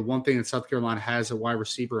would say the one thing that South Carolina has at wide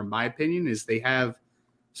receiver, in my opinion, is they have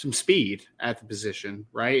some speed at the position,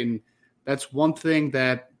 right? And that's one thing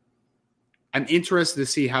that I'm interested to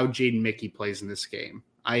see how Jaden Mickey plays in this game.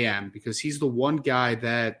 I am, because he's the one guy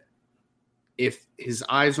that if his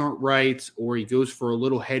eyes aren't right or he goes for a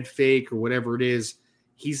little head fake or whatever it is,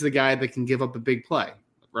 he's the guy that can give up a big play,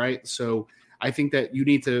 right? So I think that you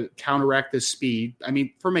need to counteract this speed. I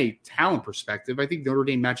mean, from a talent perspective, I think Notre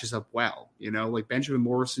Dame matches up well, like Benjamin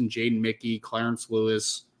Morrison, Jaden Mickey, Clarence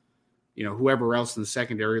Lewis, whoever else in the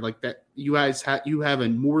secondary, like that. You guys you have a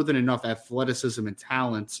more than enough athleticism and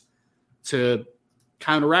talent to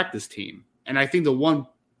counteract this team. And I think the one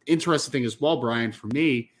interesting thing as well, Brian, for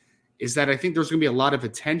me, is that I think there's going to be a lot of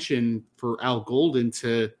attention for Al Golden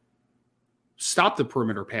to stop the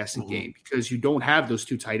perimeter passing game, because you don't have those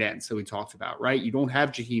two tight ends that we talked about, right? You don't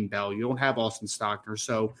have Jaheim Bell. You don't have Austin Stockner.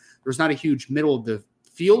 So there's not a huge middle of the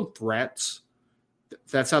field threats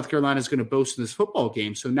that South Carolina is going to boast in this football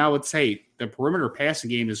game. So now let's say the perimeter passing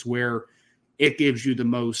game is where it gives you the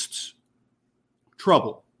most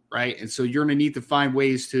trouble, right? And so you're going to need to find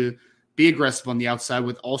ways to be aggressive on the outside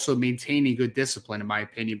with also maintaining good discipline, in my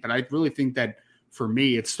opinion. But I really think that for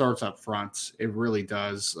me, it starts up front. It really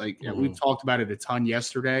does. We've talked about it a ton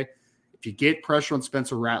yesterday. If you get pressure on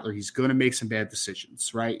Spencer Rattler, he's going to make some bad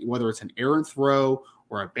decisions, right? Whether it's an errant throw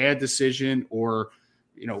or a bad decision or,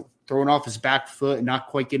 throwing off his back foot and not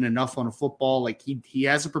quite getting enough on a football. Like he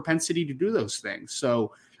has a propensity to do those things.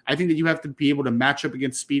 So I think that you have to be able to match up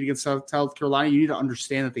against speed against South Carolina. You need to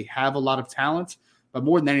understand that they have a lot of talent. But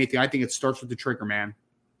more than anything, I think it starts with the trigger man.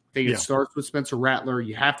 I think it starts with Spencer Rattler.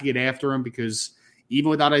 You have to get after him, because even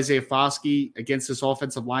without Isaiah Foskey against this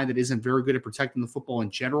offensive line that isn't very good at protecting the football in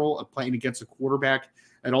general, of playing against a quarterback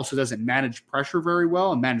that also doesn't manage pressure very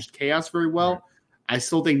well and manage chaos very well, right, I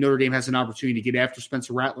still think Notre Dame has an opportunity to get after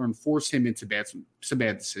Spencer Rattler and force him into some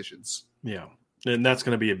bad decisions. Yeah, and that's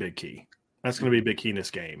going to be a big key. That's going to be a big key in this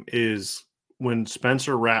game, is when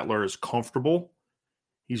Spencer Rattler is comfortable,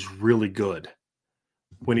 he's really good.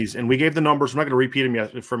 And we gave the numbers. I'm not going to repeat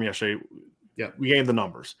them from yesterday. Yeah, we gave the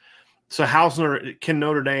numbers. So can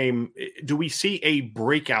Notre Dame, do we see a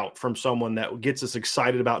breakout from someone that gets us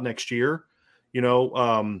excited about next year? I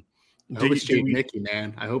hope it's Jaden Mickey,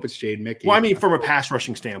 man. I hope it's Jaden Mickey. Well, I mean, from a pass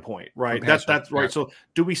rushing standpoint, right? That's right. Yeah. So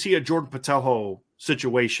do we see a Jordan Patelho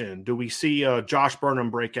situation? Do we see a Josh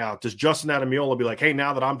Burnham breakout? Does Justin Adamiola be like, hey,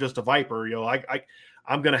 now that I'm just a Viper,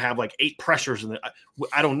 I'm going to have like 8 pressures in it.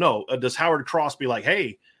 I don't know. Does Howard Cross be like,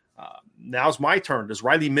 hey, now's my turn? Does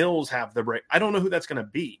Riley Mills have the break? I don't know who that's going to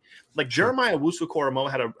be. Like Jeremiah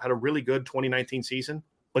Owusu-Koramoah had a really good 2019 season,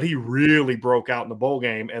 but he really broke out in the bowl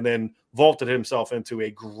game and then vaulted himself into a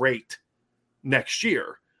great next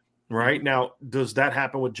year. Right now, does that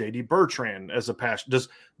happen with J.D. Bertrand as a pass?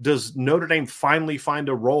 Does Notre Dame finally find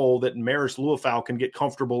a role that Maris Luafau can get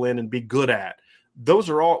comfortable in and be good at? Those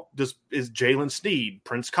are all. Is Jalen Sneed,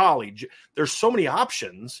 Prince Colley? There's so many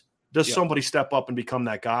options. Does somebody step up and become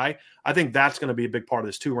that guy? I think that's going to be a big part of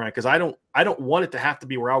this too, Ryan, because I don't want it to have to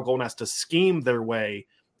be where Al Golden has to scheme their way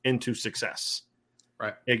into success,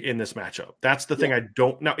 right, in this matchup. That's the thing I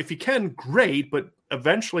don't. Now, if you can, great, but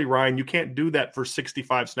eventually, Ryan, you can't do that for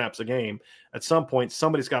 65 snaps a game. At some point,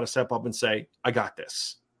 somebody's got to step up and say, I got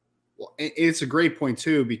this. Well, it's a great point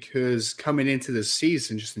too, because coming into this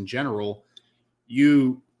season, just in general,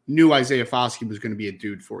 you knew Isaiah Foskey was going to be a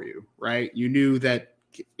dude for you, right? You knew that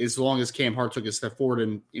as long as Cam Hart took a step forward,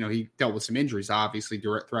 and he dealt with some injuries obviously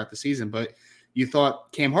throughout the season, but you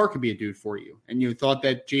thought Cam Hart could be a dude for you, and you thought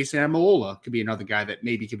that Jason Amalola could be another guy that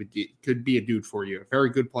maybe could be a dude for you, a very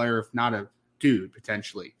good player, if not a dude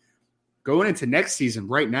potentially. Going into next season,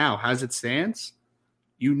 right now, as it stands,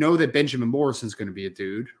 you know that Benjamin Morrison is going to be a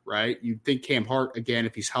dude, right? You think Cam Hart, again,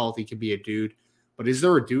 if he's healthy, could be a dude. But is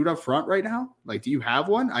there a dude up front right now? Like, do you have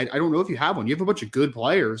one? I don't know if you have one. You have a bunch of good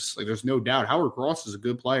players. Like, there's no doubt. Howard Cross is a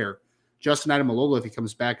good player. Justin Adamalola, if he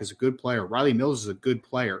comes back, is a good player. Riley Mills is a good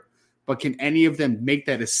player. But can any of them make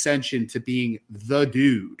that ascension to being the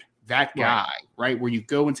dude, that guy, right? Where you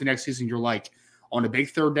go into next season, you're like, on a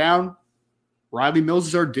big third down, Riley Mills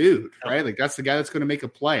is our dude, right? Like, that's the guy that's going to make a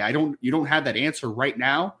play. You don't have that answer right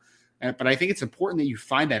now. But I think it's important that you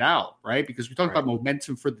find that out, right? Because we talk about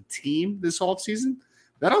momentum for the team this offseason.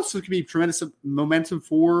 That also can be tremendous momentum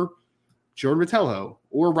for Jordan Patelho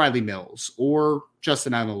or Riley Mills or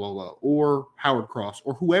Justin Adamalola or Howard Cross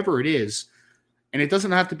or whoever it is. And it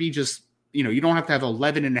doesn't have to be just, you don't have to have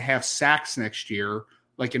 11 and a half sacks next year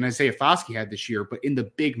like an Isaiah Foskey had this year, but in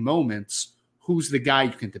the big moments, who's the guy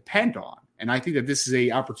you can depend on? And I think that this is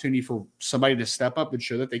a opportunity for somebody to step up and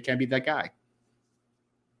show that they can be that guy.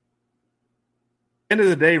 End of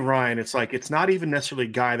the day, Ryan, it's like it's not even necessarily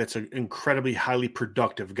a guy that's an incredibly highly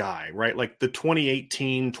productive guy, right? Like the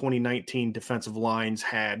 2018, 2019 defensive lines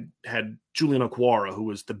had Julian Okwara, who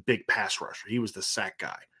was the big pass rusher. He was the sack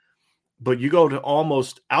guy. But you go to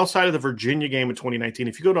almost outside of the Virginia game in 2019,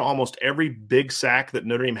 if you go to almost every big sack that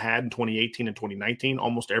Notre Dame had in 2018 and 2019,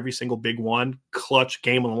 almost every single big one, clutch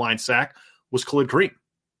game on the line sack was Khalid Kareem,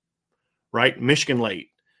 right? Michigan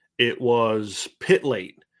late. It was Pitt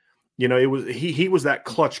late. You know, it was he was that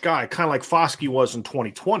clutch guy, kind of like Foskey was in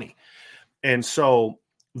 2020. And so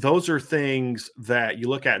those are things that you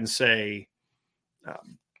look at and say,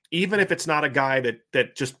 even if it's not a guy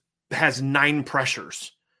that just has 9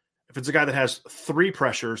 pressures, if it's a guy that has 3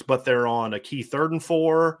 pressures, but they're on a key 3rd and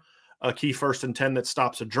 4, a key 1st and 10 that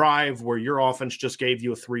stops a drive where your offense just gave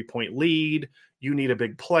you a 3-point lead, you need a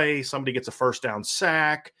big play, somebody gets a first down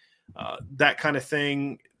sack, that kind of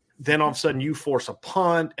thing. Then all of a sudden you force a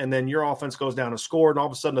punt, and then your offense goes down and scored, and all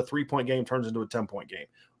of a sudden a 3-point game turns into a 10-point game.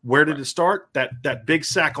 Where did it start? That big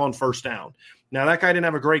sack on first down. Now, that guy didn't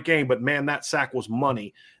have a great game, but, man, that sack was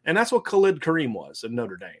money. And that's what Khalid Kareem was at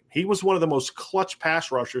Notre Dame. He was one of the most clutch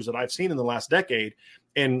pass rushers that I've seen in the last decade,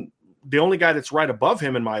 and the only guy that's right above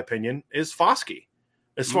him, in my opinion, is Foskey.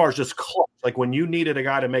 As far as just clutch, like when you needed a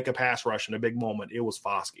guy to make a pass rush in a big moment, it was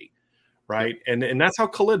Foskey. Right. And that's how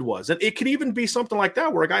Khalid was. And it could even be something like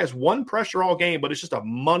that where a guy has 1 pressure all game, but it's just a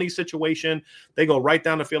money situation. They go right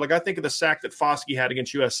down the field. Like I think of the sack that Foskey had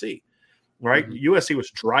against USC, right? Mm-hmm. USC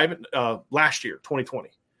was driving last year, 2020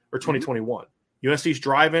 or 2021. USC's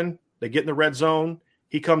driving. They get in the red zone.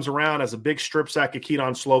 He comes around as a big strip sack of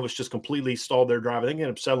Keaton Slovis, just completely stalled their drive. I think he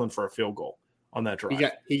ended up settling for a field goal on that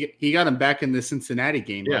drive. He got him back in the Cincinnati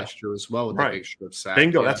game last year as well with that big strip sack.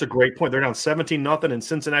 Bingo. Yeah. That's a great point. They're down 17-0 and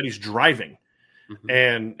Cincinnati's driving. Mm-hmm.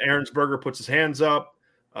 And Ahrensberger puts his hands up.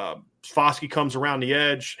 Foskey comes around the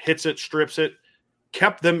edge, hits it, strips it,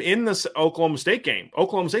 kept them in this Oklahoma State game.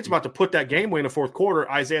 Oklahoma State's about to put that game away in the 4th quarter.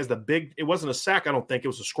 Isaiah's it wasn't a sack, I don't think. It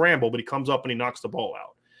was a scramble, but he comes up and he knocks the ball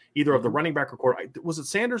out. Either of the running back or quarterback. Was it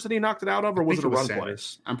Sanders that he knocked it out of, or was it a run play?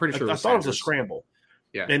 I'm pretty sure I thought it was a scramble.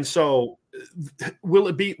 Yeah. And so will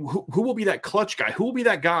it be who will be that clutch guy? Who will be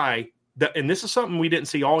that guy that, and this is something we didn't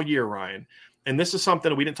see all year, Ryan. And this is something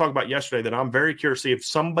that we didn't talk about yesterday that I'm very curious to see if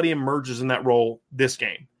somebody emerges in that role this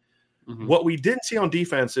game. Mm-hmm. What we didn't see on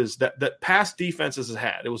defense is that past defenses has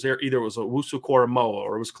had. It was either it was a Wusu Koromoa,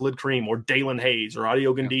 or it was Khalid Kareem, or Dalen Hayes, or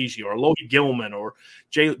Adio Gandiji, or Lohi Gilman, or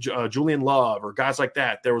Julian Love, or guys like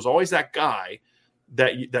that. There was always that guy,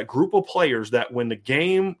 that group of players that when the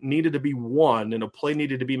game needed to be won and a play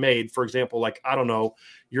needed to be made, for example, like, I don't know,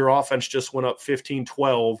 your offense just went up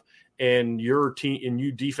 15-12 and your team and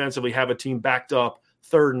you defensively have a team backed up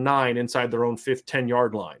 3rd and 9 inside their own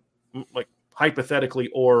 10-yard line, like hypothetically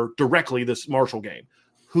or directly this Marshall game.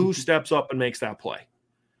 Who steps up and makes that play?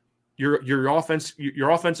 Your offense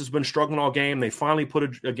has been struggling all game. They finally put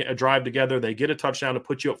a drive together. They get a touchdown to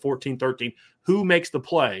put you up 14-13. Who makes the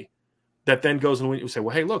play that then goes and we say,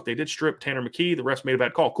 well, hey, look, they did strip Tanner McKee. The refs made a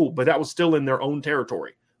bad call. Cool. But that was still in their own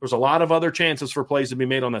territory. There's a lot of other chances for plays to be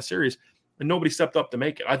made on that series, and nobody stepped up to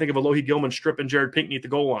make it. I think of Alohi Gilman stripping Jared Pinkney at the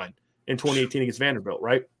goal line in 2018 against Vanderbilt,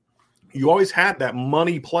 right? You always had that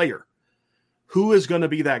money player. Who is going to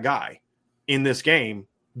be that guy in this game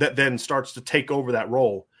that then starts to take over that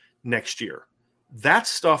role next year? That's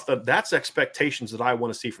stuff that's expectations that I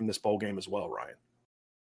want to see from this bowl game as well, Ryan.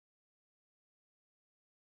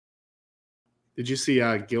 Did you see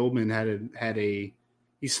Gilman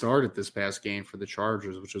he started this past game for the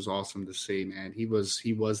Chargers, which was awesome to see, man. He was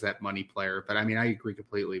that money player. But I mean, I agree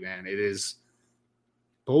completely, man. It is,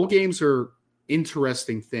 bowl games are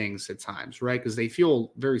interesting things at times, right? Because they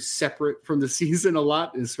feel very separate from the season a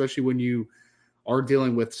lot, especially when you are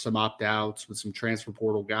dealing with some opt-outs, with some transfer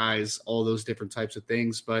portal guys, all those different types of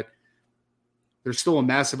things. But there's still a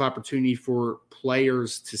massive opportunity for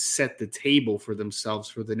players to set the table for themselves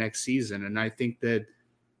for the next season. And I think that,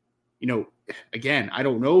 again, I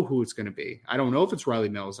don't know who it's going to be. I don't know if it's Riley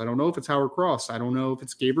Mills. I don't know if it's Howard Cross. I don't know if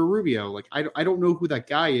it's Gabriel Rubio. Like, I don't know who that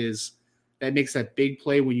guy is that makes that big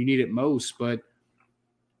play when you need it most. But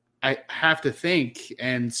I have to think,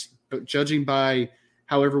 but judging by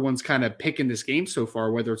how everyone's kind of picking this game so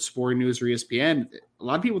far, whether it's Sporting News or ESPN, a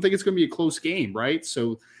lot of people think it's going to be a close game, right?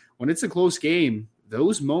 So when it's a close game,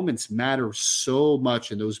 those moments matter so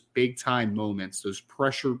much, in those big-time moments, those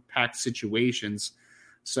pressure-packed situations.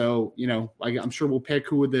 So, I'm sure we'll pick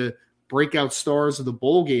who the breakout stars of the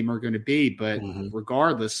bowl game are going to be, but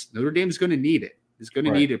regardless, Notre Dame's going to need it. is going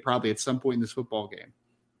to need it probably at some point in this football game.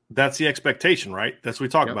 That's the expectation, right? That's what we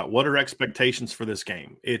talk about. What are expectations for this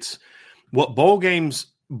game? It's what bowl games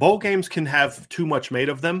can have too much made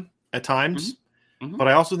of them at times, but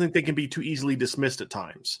I also think they can be too easily dismissed at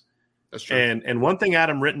times. That's true. And one thing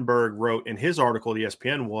Adam Rittenberg wrote in his article at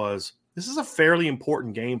ESPN was, this is a fairly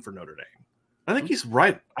important game for Notre Dame. I think he's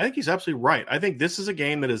right. I think he's absolutely right. I think this is a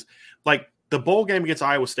game that is like the bowl game against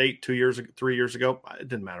Iowa State 3 years ago. It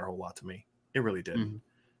didn't matter a whole lot to me. It really didn't.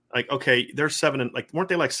 Like, okay, they're 7 weren't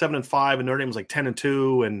they like 7-5 and Notre Dame was like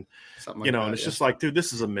 10-2 and something like and it's just like, dude,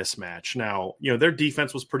 this is a mismatch. Now, their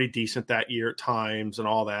defense was pretty decent that year at times and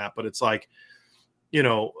all that, but it's like, if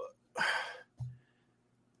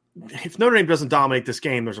Notre Dame doesn't dominate this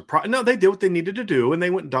game, there's a problem. No, they did what they needed to do, and they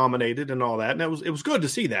went and dominated and all that. And it was good to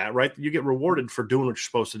see that, right? You get rewarded for doing what you're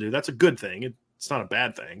supposed to do. That's a good thing. It's not a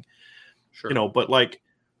bad thing. Sure. But like,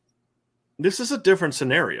 this is a different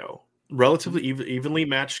scenario. Relatively evenly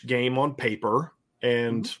matched game on paper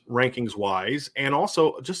and rankings wise, and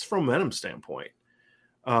also just from a momentum standpoint.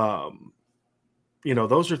 Those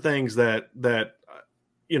are things that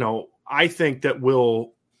I think that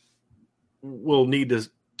we'll need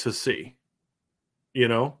to see.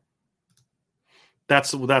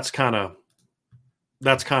 That's what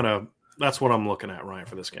I'm looking at, Ryan,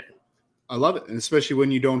 for this game. I love it, and especially when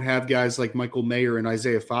you don't have guys like Michael Mayer and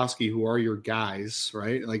Isaiah Foskey who are your guys,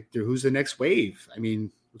 right? Like, who's the next wave? I mean,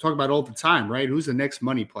 we talk about it all the time, right? Who's the next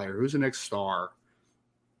money player? Who's the next star?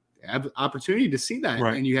 You have opportunity to see that,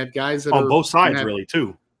 right. And you have guys that on both sides, really,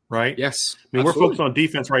 too, right? Yes, I mean, absolutely. We're focused on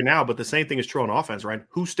defense right now, but the same thing is true on offense, right?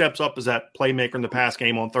 Who steps up as that playmaker in the pass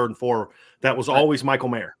game on 3rd and 4? That was always Michael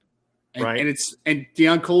Mayer, right? And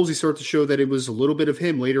Deion Colsey started to show that it was a little bit of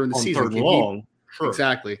him later in the season. 3rd and long, sure,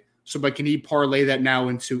 exactly. So, but can he parlay that now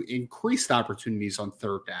into increased opportunities on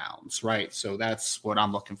 3rd downs, right? So that's what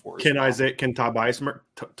I'm looking for. Can Tobias? Okay,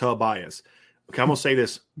 I'm gonna say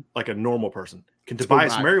this like a normal person. Can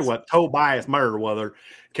Tobias Merriweather?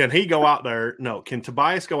 Can he go out there? No. Can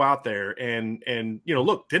Tobias go out there and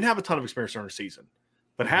look, didn't have a ton of experience during the season,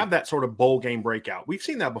 but have that sort of bowl game breakout. We've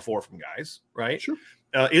seen that before from guys, right? Sure.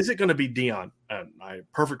 Is it going to be Deion? My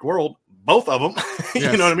perfect world, both of them.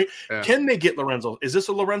 Yes. You know what I mean? Yeah. Can they get Lorenzo? Is this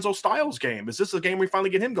a Lorenzo Styles game? Is this a game we finally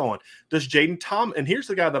get him going? Does Jaden Tom? And here's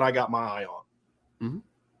the guy that I got my eye on.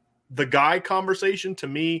 The guy conversation, to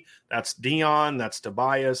me, that's Deion, that's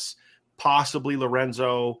Tobias, possibly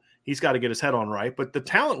Lorenzo. He's got to get his head on right, but the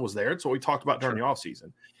talent was there. It's what we talked about during the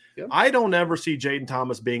offseason. Yep. I don't ever see Jaden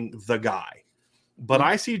Thomas being the guy, but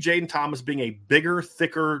I see Jaden Thomas being a bigger,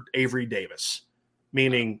 thicker Avery Davis,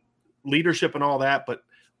 meaning leadership and all that. But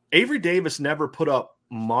Avery Davis never put up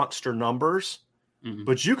monster numbers,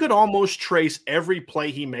 but you could almost trace every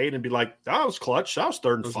play he made and be like, that was clutch. That was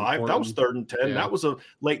 3rd and 5. That was 3rd and 10. Yeah. That was a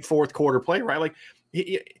late 4th quarter play, right? Like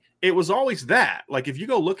it was always that. Like if you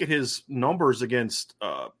go look at his numbers against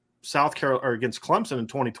South Carolina or against Clemson in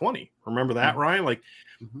 2020, remember that, Ryan? Like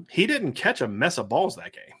he didn't catch a mess of balls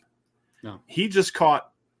that game. No, he just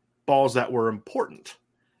caught balls that were important.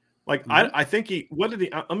 Like I think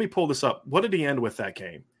let me pull this up. What did he end with that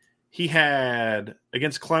game? He had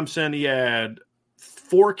against Clemson, he had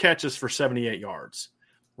 4 catches for 78 yards,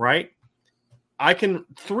 right?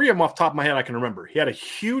 3 of them off the top of my head I can remember. He had a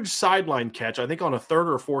huge sideline catch, I think on a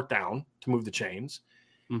 3rd or 4th down to move the chains.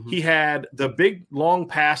 He had the big long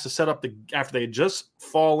pass to set up after they had just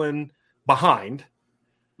fallen behind.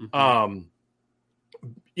 In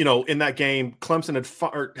that game,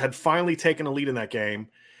 Clemson had finally taken a lead in that game.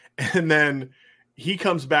 And then he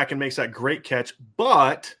comes back and makes that great catch,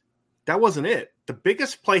 but that wasn't it. The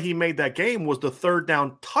biggest play he made that game was the 3rd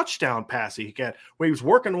down touchdown pass he got, where he was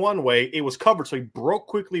working one way, it was covered, so he broke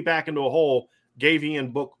quickly back into a hole, gave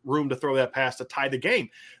Ian Book room to throw that pass to tie the game.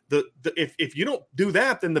 If you don't do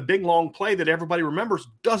that, then the big long play that everybody remembers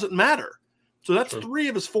doesn't matter. So that's 3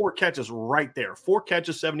 of his 4 catches right there. 4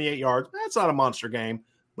 catches, 78 yards. That's not a monster game,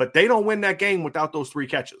 but they don't win that game without those 3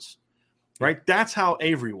 catches, right? That's how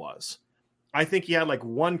Avery was. I think he had like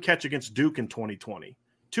 1 catch against Duke in 2020,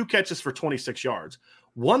 2 catches for 26 yards.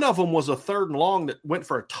 One of them was a 3rd and long that went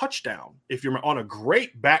for a touchdown. If you're on a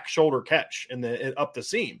great back shoulder catch up the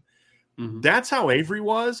seam, that's how Avery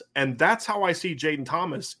was. And that's how I see Jaden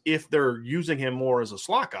Thomas. If they're using him more as a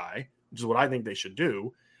slot guy, which is what I think they should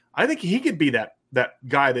do, I think he could be that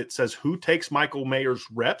guy that says who takes Michael Mayer's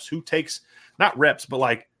reps, who takes not reps, but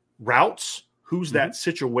like routes, who's that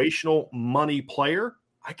situational money player.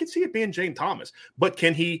 I could see it being Jaden Thomas, but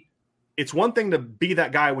can he? It's one thing to be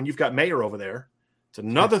that guy when you've got Mayer over there. It's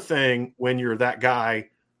another thing when you're that guy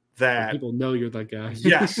that when people know you're that guy.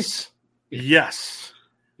 Yes. Yes.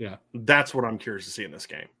 Yeah. That's what I'm curious to see in this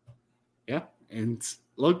game. Yeah. And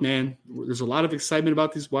look, man, there's a lot of excitement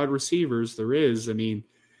about these wide receivers. There is. I mean,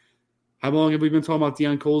 how long have we been talking about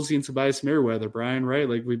Deion Colsey and Tobias Merriweather, Brian, right?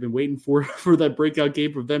 Like, we've been waiting for that breakout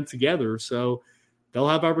game of them together. So they'll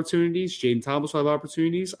have opportunities. Jaden Thomas will have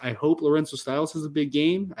opportunities. I hope Lorenzo Styles has a big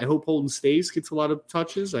game. I hope Holden Stace gets a lot of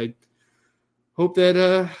touches. I hope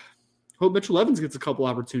that hope Mitchell Evans gets a couple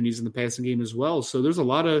opportunities in the passing game as well. So there's a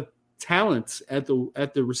lot of talent at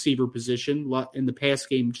the receiver position in the pass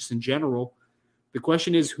game just in general. The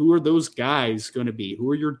question is, who are those guys going to be? Who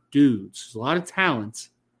are your dudes? There's a lot of talent,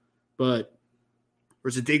 but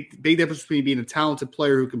there's a big difference between being a talented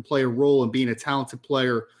player who can play a role and being a talented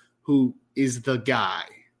player who is the guy.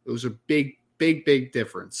 Those are big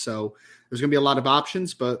difference. So there's going to be a lot of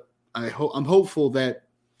options, but I'm hopeful that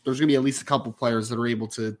there's going to be at least a couple players that are able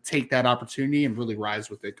to take that opportunity and really rise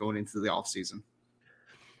with it going into the offseason.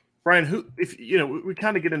 Brian, we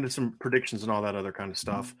kind of get into some predictions and all that other kind of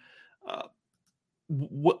stuff.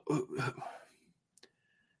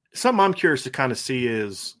 Something I'm curious to kind of see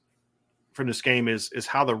is from this game is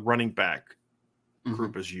how the running back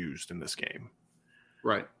group is used in this game.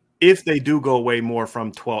 Right. If they do go away more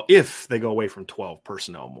from 12, if they go away from 12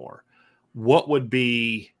 personnel more, what would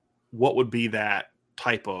be that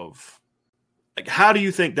type of, like, how do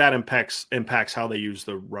you think that impacts how they use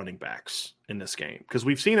the running backs in this game? Because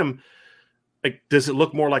we've seen them, like, does it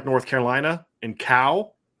look more like North Carolina and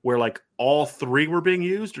Cal, where like all three were being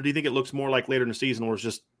used, or do you think it looks more like later in the season where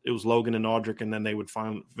it was Logan and Audric, and then they would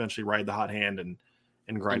eventually ride the hot hand and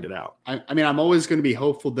grind it out? I mean, I'm always going to be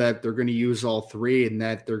hopeful that they're going to use all three and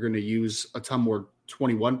that they're going to use a ton more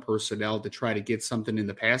 21 personnel to try to get something in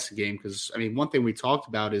the passing game. Because, I mean, one thing we talked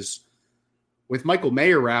about is with Michael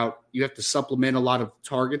Mayer out, you have to supplement a lot of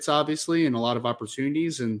targets, obviously, and a lot of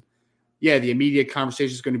opportunities. And, yeah, the immediate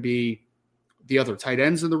conversation is going to be the other tight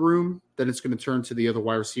ends in the room. Then it's going to turn to the other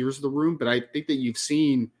wide receivers in the room. But I think that you've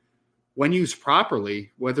seen, when used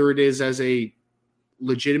properly, whether it is as a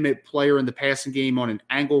legitimate player in the passing game on an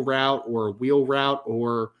angle route or a wheel route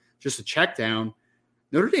or just a check down,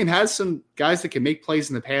 Notre Dame has some guys that can make plays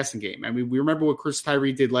in the passing game. I mean, we remember what Chris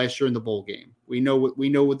Tyree did last year in the bowl game. We know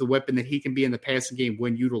what the weapon that he can be in the passing game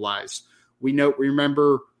when utilized. We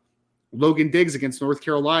remember Logan Diggs against North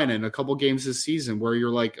Carolina in a couple games this season where you're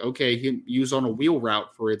like, okay, he used on a wheel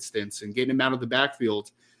route, for instance, and getting him out of the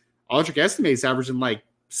backfield. Audric Estime is averaging like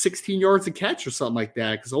 16 yards a catch or something like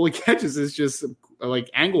that, because all he catches is just like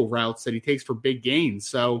angle routes that he takes for big gains.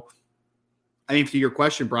 So, I mean, to your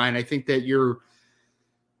question, Brian, I think that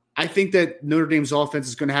Notre Dame's offense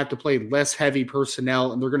is going to have to play less heavy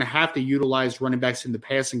personnel, and they're going to have to utilize running backs in the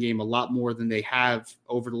passing game a lot more than they have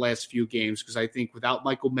over the last few games, because I think without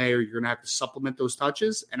Michael Mayer, you're going to have to supplement those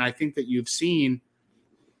touches. And I think that you've seen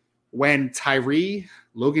when Tyree,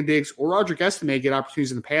 Logan Diggs, or Audric Estime get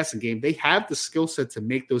opportunities in the passing game, they have the skill set to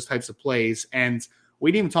make those types of plays. And we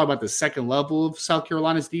didn't even talk about the second level of South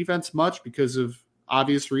Carolina's defense much because of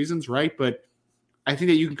obvious reasons, right? But I think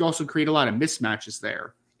that you can also create a lot of mismatches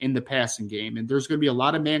there in the passing game. And there's going to be a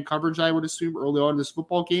lot of man coverage, I would assume, early on in this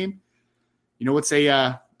football game. You know, what's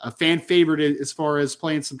a fan favorite as far as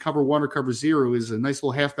playing some cover one or cover zero is a nice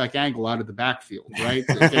little halfback angle out of the backfield, right?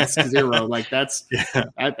 Against zero. Like that's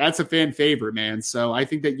a fan favorite, man. So I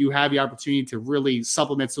think that you have the opportunity to really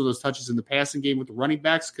supplement some of those touches in the passing game with the running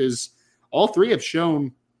backs, because all three have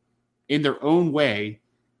shown in their own way,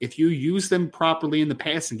 if you use them properly in the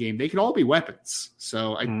passing game, they can all be weapons.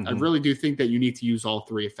 So I really do think that you need to use all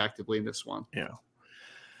three effectively in this one. Yeah.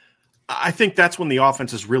 I think that's when the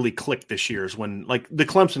offense has really clicked this year, is when, like the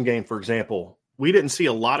Clemson game, for example, we didn't see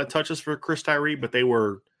a lot of touches for Chris Tyree, but they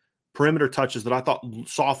were perimeter touches that I thought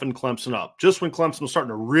softened Clemson up. Just when Clemson was starting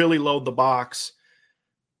to really load the box,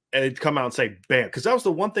 and it'd come out and say, bam. Because that was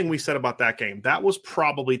the one thing we said about that game. That was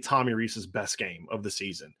probably Tommy Rees's best game of the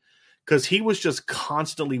season, because he was just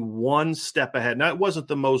constantly one step ahead. Now, it wasn't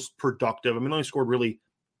the most productive. I mean, he only scored really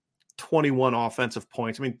 21 offensive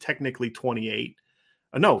points. I mean, technically 28.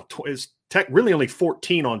 It's really only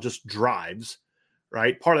 14 on just drives,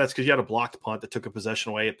 right? Part of that's because you had a blocked punt that took a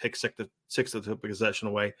possession away, a pick six that took a possession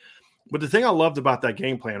away. But the thing I loved about that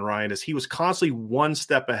game plan, Ryan, is he was constantly one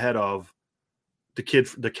step ahead of the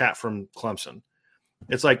cat from Clemson.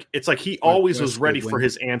 It's like he always was ready for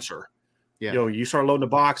his answer. Yeah. You know, you start loading the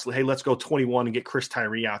box. Hey, let's go 21 and get Chris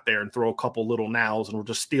Tyree out there and throw a couple little nows, and we're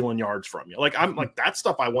just stealing yards from you. Like, I'm like, that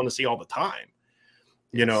stuff I want to see all the time,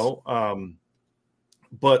 you know?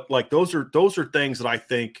 But like, those are things that I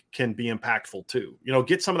think can be impactful too. You know,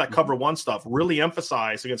 get some of that cover one stuff, really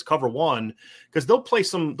emphasize against cover one, because they'll play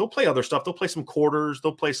other stuff. They'll play some quarters.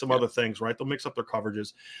 They'll play some other things, right? They'll mix up their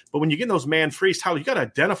coverages. But when you get those man frees, Tyler, you got to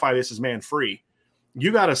identify this as man free.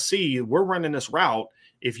 You got to see we're running this route.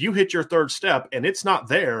 If you hit your third step and it's not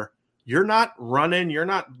there, you're not running. You're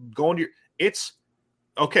not going to it's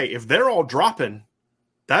okay. If they're all dropping,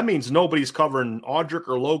 that means nobody's covering Audric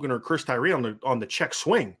or Logan or Chris Tyree on the check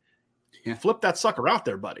swing. Yeah. Flip that sucker out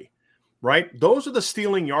there, buddy. Right? Those are the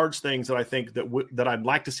stealing yards things that I think that I'd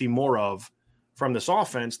like to see more of from this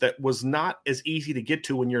offense that was not as easy to get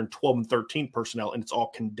to when you're in 12 and 13 personnel and it's all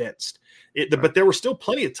condensed. But there were still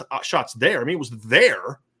plenty of shots there. I mean, it was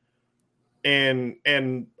there. And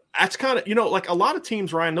that's kind of, like a lot of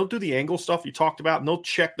teams, Ryan, they'll do the angle stuff you talked about, and they'll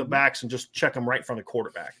check the backs and just check them right in front of the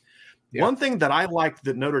quarterback. Yeah. One thing that I liked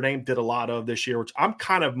that Notre Dame did a lot of this year, which I'm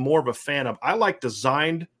kind of more of a fan of, I like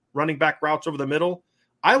designed running back routes over the middle.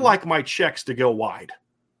 I like my checks to go wide.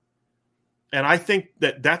 And I think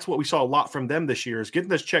that's what we saw a lot from them this year is getting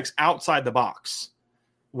those checks outside the box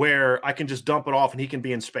where I can just dump it off and he can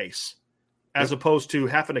be in space as opposed to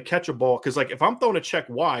having to catch a ball. Because, if I'm throwing a check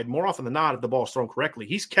wide, more often than not, if the ball's thrown correctly,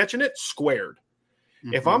 he's catching it squared.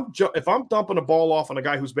 Mm-hmm. If I'm dumping a ball off on a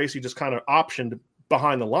guy who's basically just kind of optioned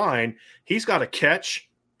behind the line, he's got to catch,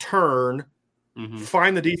 turn,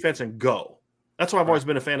 find the defense, and go. That's why I've always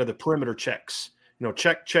been a fan of the perimeter checks.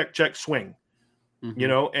 Check, check, check, swing.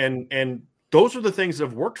 And those are the things that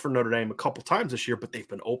have worked for Notre Dame a couple times this year, but they've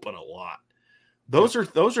been open a lot. Those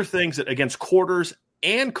are things that against quarters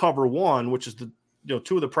and cover one, which is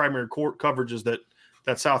two of the primary coverages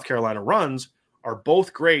that South Carolina runs, are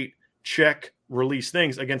both great check release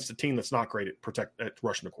things against a team that's not great at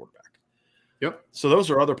rushing the quarterback. Yep. So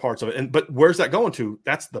those are other parts of it. But where's that going to?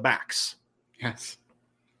 That's the backs. Yes.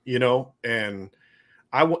 And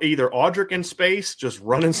I will either Audric in space, just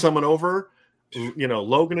running someone over,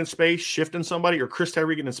 Logan in space, shifting somebody, or Chris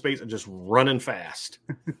Tyree in space and just running fast.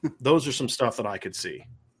 Those are some stuff that I could see,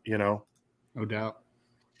 No doubt.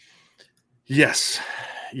 Yes.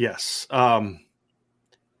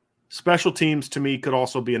 Special teams to me could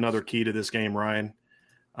also be another key to this game, Ryan.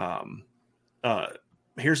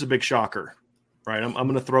 Here's a big shocker, right? I'm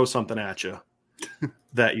going to throw something at you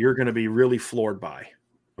that you're going to be really floored by.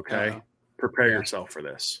 Okay. Prepare yourself for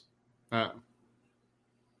this.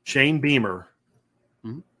 Shane Beamer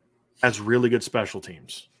has really good special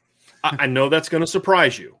teams. I know that's going to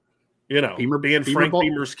surprise you. Being Frank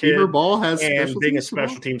Beamer's kid and being a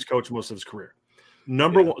special teams coach most of his career.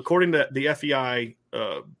 Number one, according to the FEI,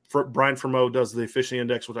 Brian Fremeau does the efficiency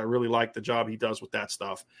index, which I really like the job he does with that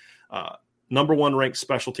stuff. Number one ranked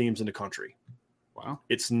special teams in the country. Wow.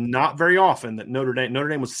 It's not very often that Notre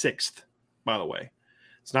Dame was 6th, by the way.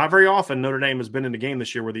 It's not very often Notre Dame has been in a game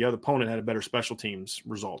this year where the other opponent had a better special teams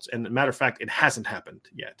results. And as a matter of fact, it hasn't happened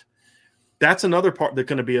yet. That's another part that's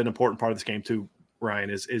going to be an important part of this game too,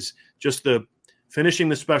 Ryan, is just the finishing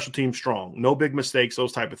the special team strong. No big mistakes,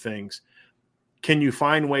 those type of things. Can you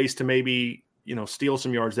find ways to maybe, steal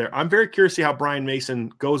some yards there? I'm very curious to see how Brian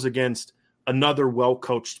Mason goes against another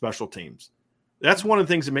well-coached special teams. That's one of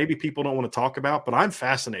the things that maybe people don't want to talk about, but I'm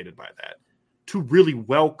fascinated by that. 2 really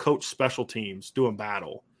well-coached special teams doing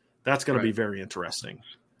battle. That's going to be very interesting.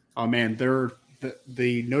 Oh, man, they're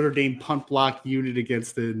the Notre Dame punt block unit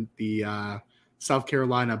against the South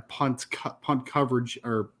Carolina punt coverage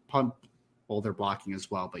or punt. Well, they're blocking as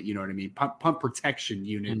well, but you know what I mean. Punt protection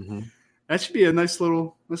unit. Mm-hmm. That should be a nice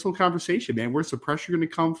little conversation, man. Where's the pressure going to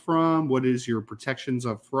come from? What is your protections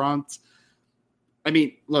up front? I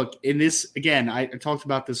mean, look, in this, again, I talked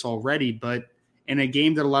about this already, but in a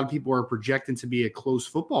game that a lot of people are projecting to be a close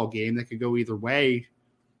football game that could go either way,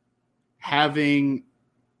 having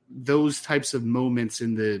those types of moments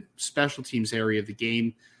in the special teams area of the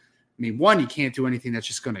game, I mean, one, you can't do anything that's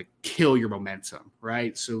just going to kill your momentum,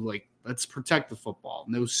 right? So, let's protect the football.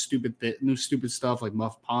 No stupid stuff like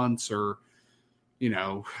muff punts or,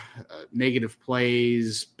 negative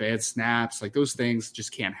plays, bad snaps. Those things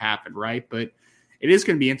just can't happen, right? But it is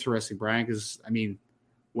going to be interesting, Brian, because, I mean,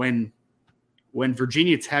 when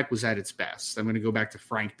Virginia Tech was at its best, I'm going to go back to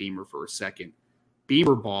Frank Beamer for a second.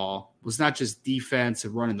 Beamer ball was not just defense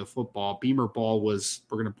and running the football. Beamer ball was,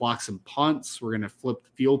 we're going to block some punts. We're going to flip the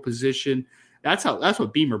field position. That's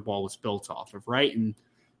what Beamer ball was built off of, right? And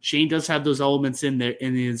Shane does have those elements in there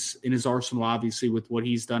in his arsenal, obviously, with what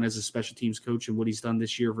he's done as a special teams coach and what he's done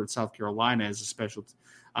this year for South Carolina as a special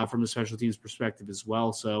from the special teams perspective as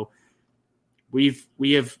well. So we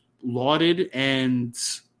have lauded and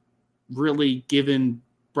really given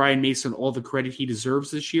Brian Mason all the credit he deserves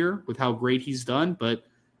this year with how great he's done. But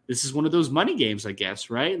this is one of those money games, I guess,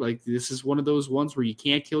 right? This is one of those ones where you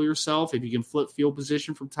can't kill yourself if you can flip field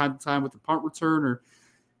position from time to time with the punt return, or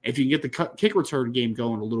if you can get the kick return game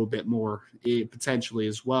going a little bit more potentially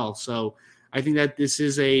as well. So I think that this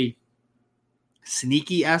is a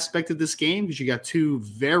sneaky aspect of this game because you got two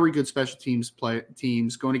very good special teams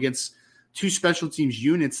teams going against two special teams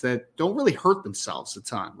units that don't really hurt themselves a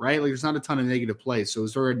ton, right? Like there's not a ton of negative play. So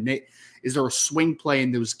is there a swing play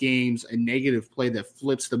in those games, a negative play that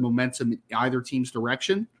flips the momentum in either team's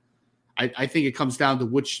direction? I think it comes down to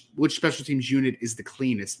which special teams unit is the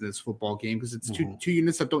cleanest in this football game because it's two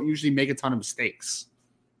units that don't usually make a ton of mistakes.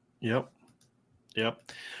 Yep.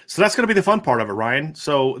 So that's going to be the fun part of it, Ryan.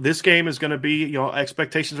 So this game is going to be,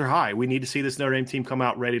 expectations are high. We need to see this Notre Dame team come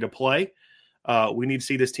out ready to play. We need to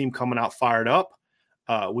see this team coming out fired up.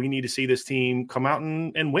 We need to see this team come out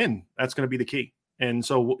and win. That's going to be the key. And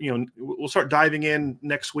so, we'll start diving in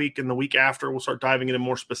next week and the week after. We'll start diving into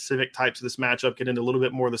more specific types of this matchup, get into a little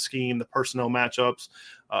bit more of the scheme, the personnel matchups,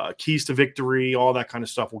 keys to victory, all that kind of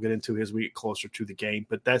stuff we'll get into as we get closer to the game.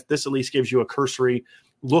 But this at least gives you a cursory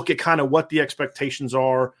look at kind of what the expectations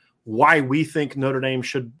are, why we think Notre Dame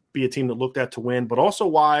should be a team that looked at to win, but also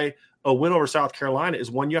why a win over South Carolina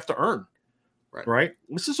is one you have to earn. Right?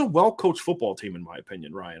 This is a well-coached football team, in my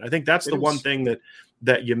opinion, Ryan. I think that's the one thing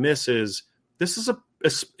that you miss is this is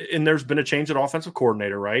and there's been a change at offensive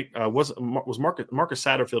coordinator, right? Was Marcus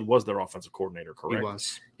Satterfield was their offensive coordinator, correct? He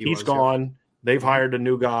was. He's gone. Yeah. They've hired a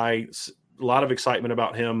new guy. A lot of excitement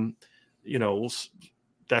about him.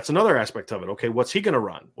 That's another aspect of it. Okay, what's he going to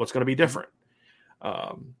run? What's going to be different?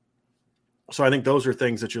 So I think those are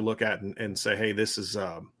things that you look at and say, hey, this is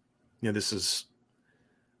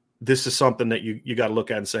something that you got to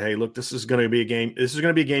look at and say, hey, look, this is going to be a game. This is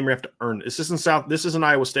going to be a game you have to earn. This isn't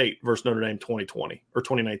Iowa State versus Notre Dame 2020 or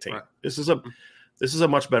 2019. Right. This is a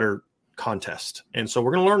much better contest. And so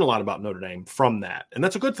we're going to learn a lot about Notre Dame from that. And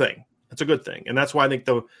that's a good thing. And that's why I think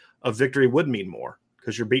a victory would mean more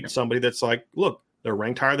because you're beating somebody that's like, look, they're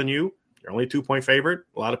ranked higher than you. You're only a 2-point favorite.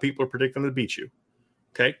 A lot of people are predicting to beat you.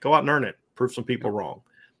 Okay, go out and earn it. Prove some people wrong.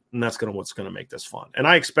 And that's what's going to make this fun. And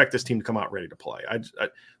I expect this team to come out ready to play.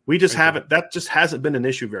 We just haven't. That just hasn't been an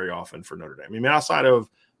issue very often for Notre Dame. I mean, outside of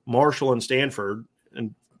Marshall and Stanford,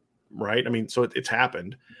 and right. I mean, so it's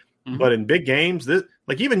happened. Mm-hmm. But in big games,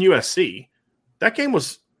 like even USC, that game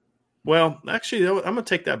was. Well, actually, I'm going to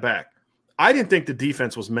take that back. I didn't think the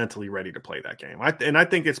defense was mentally ready to play that game. I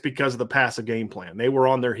think it's because of the passive game plan. They were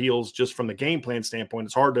on their heels just from the game plan standpoint.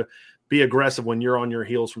 It's hard to be aggressive when you're on your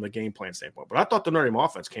heels from the game plan standpoint. But I thought the Notre Dame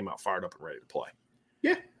offense came out fired up and ready to play.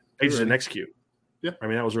 Yeah. They just didn't execute. Yeah. I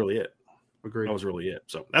mean, that was really it. Agreed. That was really it.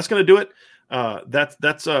 So that's going to do it. That's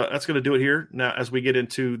going to do it here. Now, as we get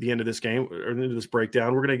into the end of this game or into this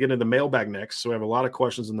breakdown, we're going to get into the mailbag next. So we have a lot of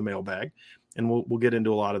questions in the mailbag, and we'll get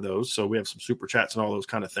into a lot of those. So we have some super chats and all those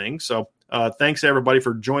kind of things. So thanks everybody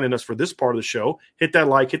for joining us for this part of the show. Hit that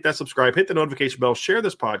like, hit that subscribe, hit the notification bell, share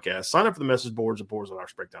this podcast, sign up for the message boards at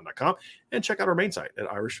boards.irishbreakdown.com, and check out our main site at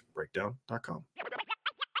irishbreakdown.com.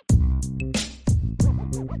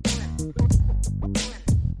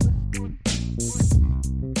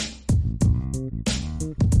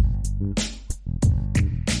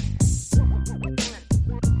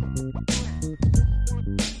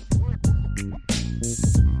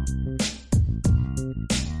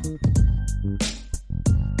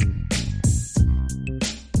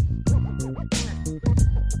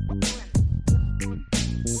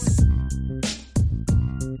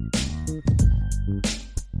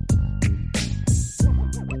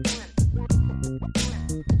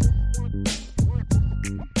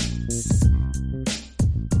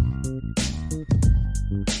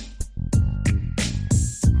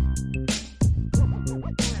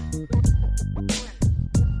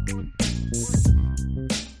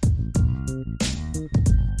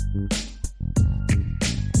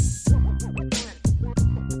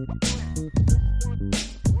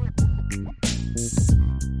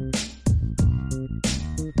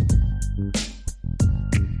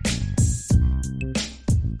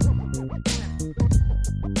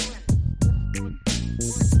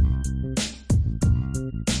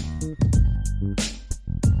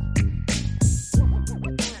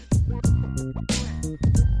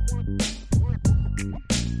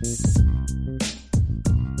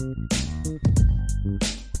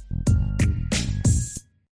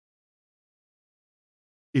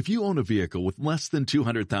 If you own a vehicle with less than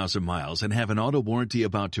 200,000 miles and have an auto warranty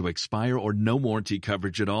about to expire or no warranty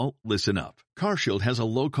coverage at all, listen up. CarShield has a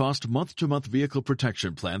low-cost month-to-month vehicle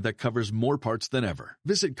protection plan that covers more parts than ever.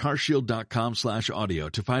 Visit carshield.com/audio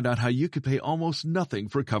to find out how you could pay almost nothing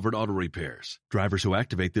for covered auto repairs. Drivers who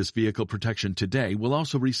activate this vehicle protection today will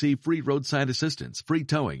also receive free roadside assistance, free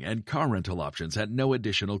towing, and car rental options at no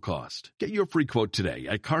additional cost. Get your free quote today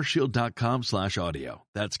at carshield.com/audio.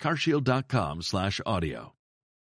 That's carshield.com/audio.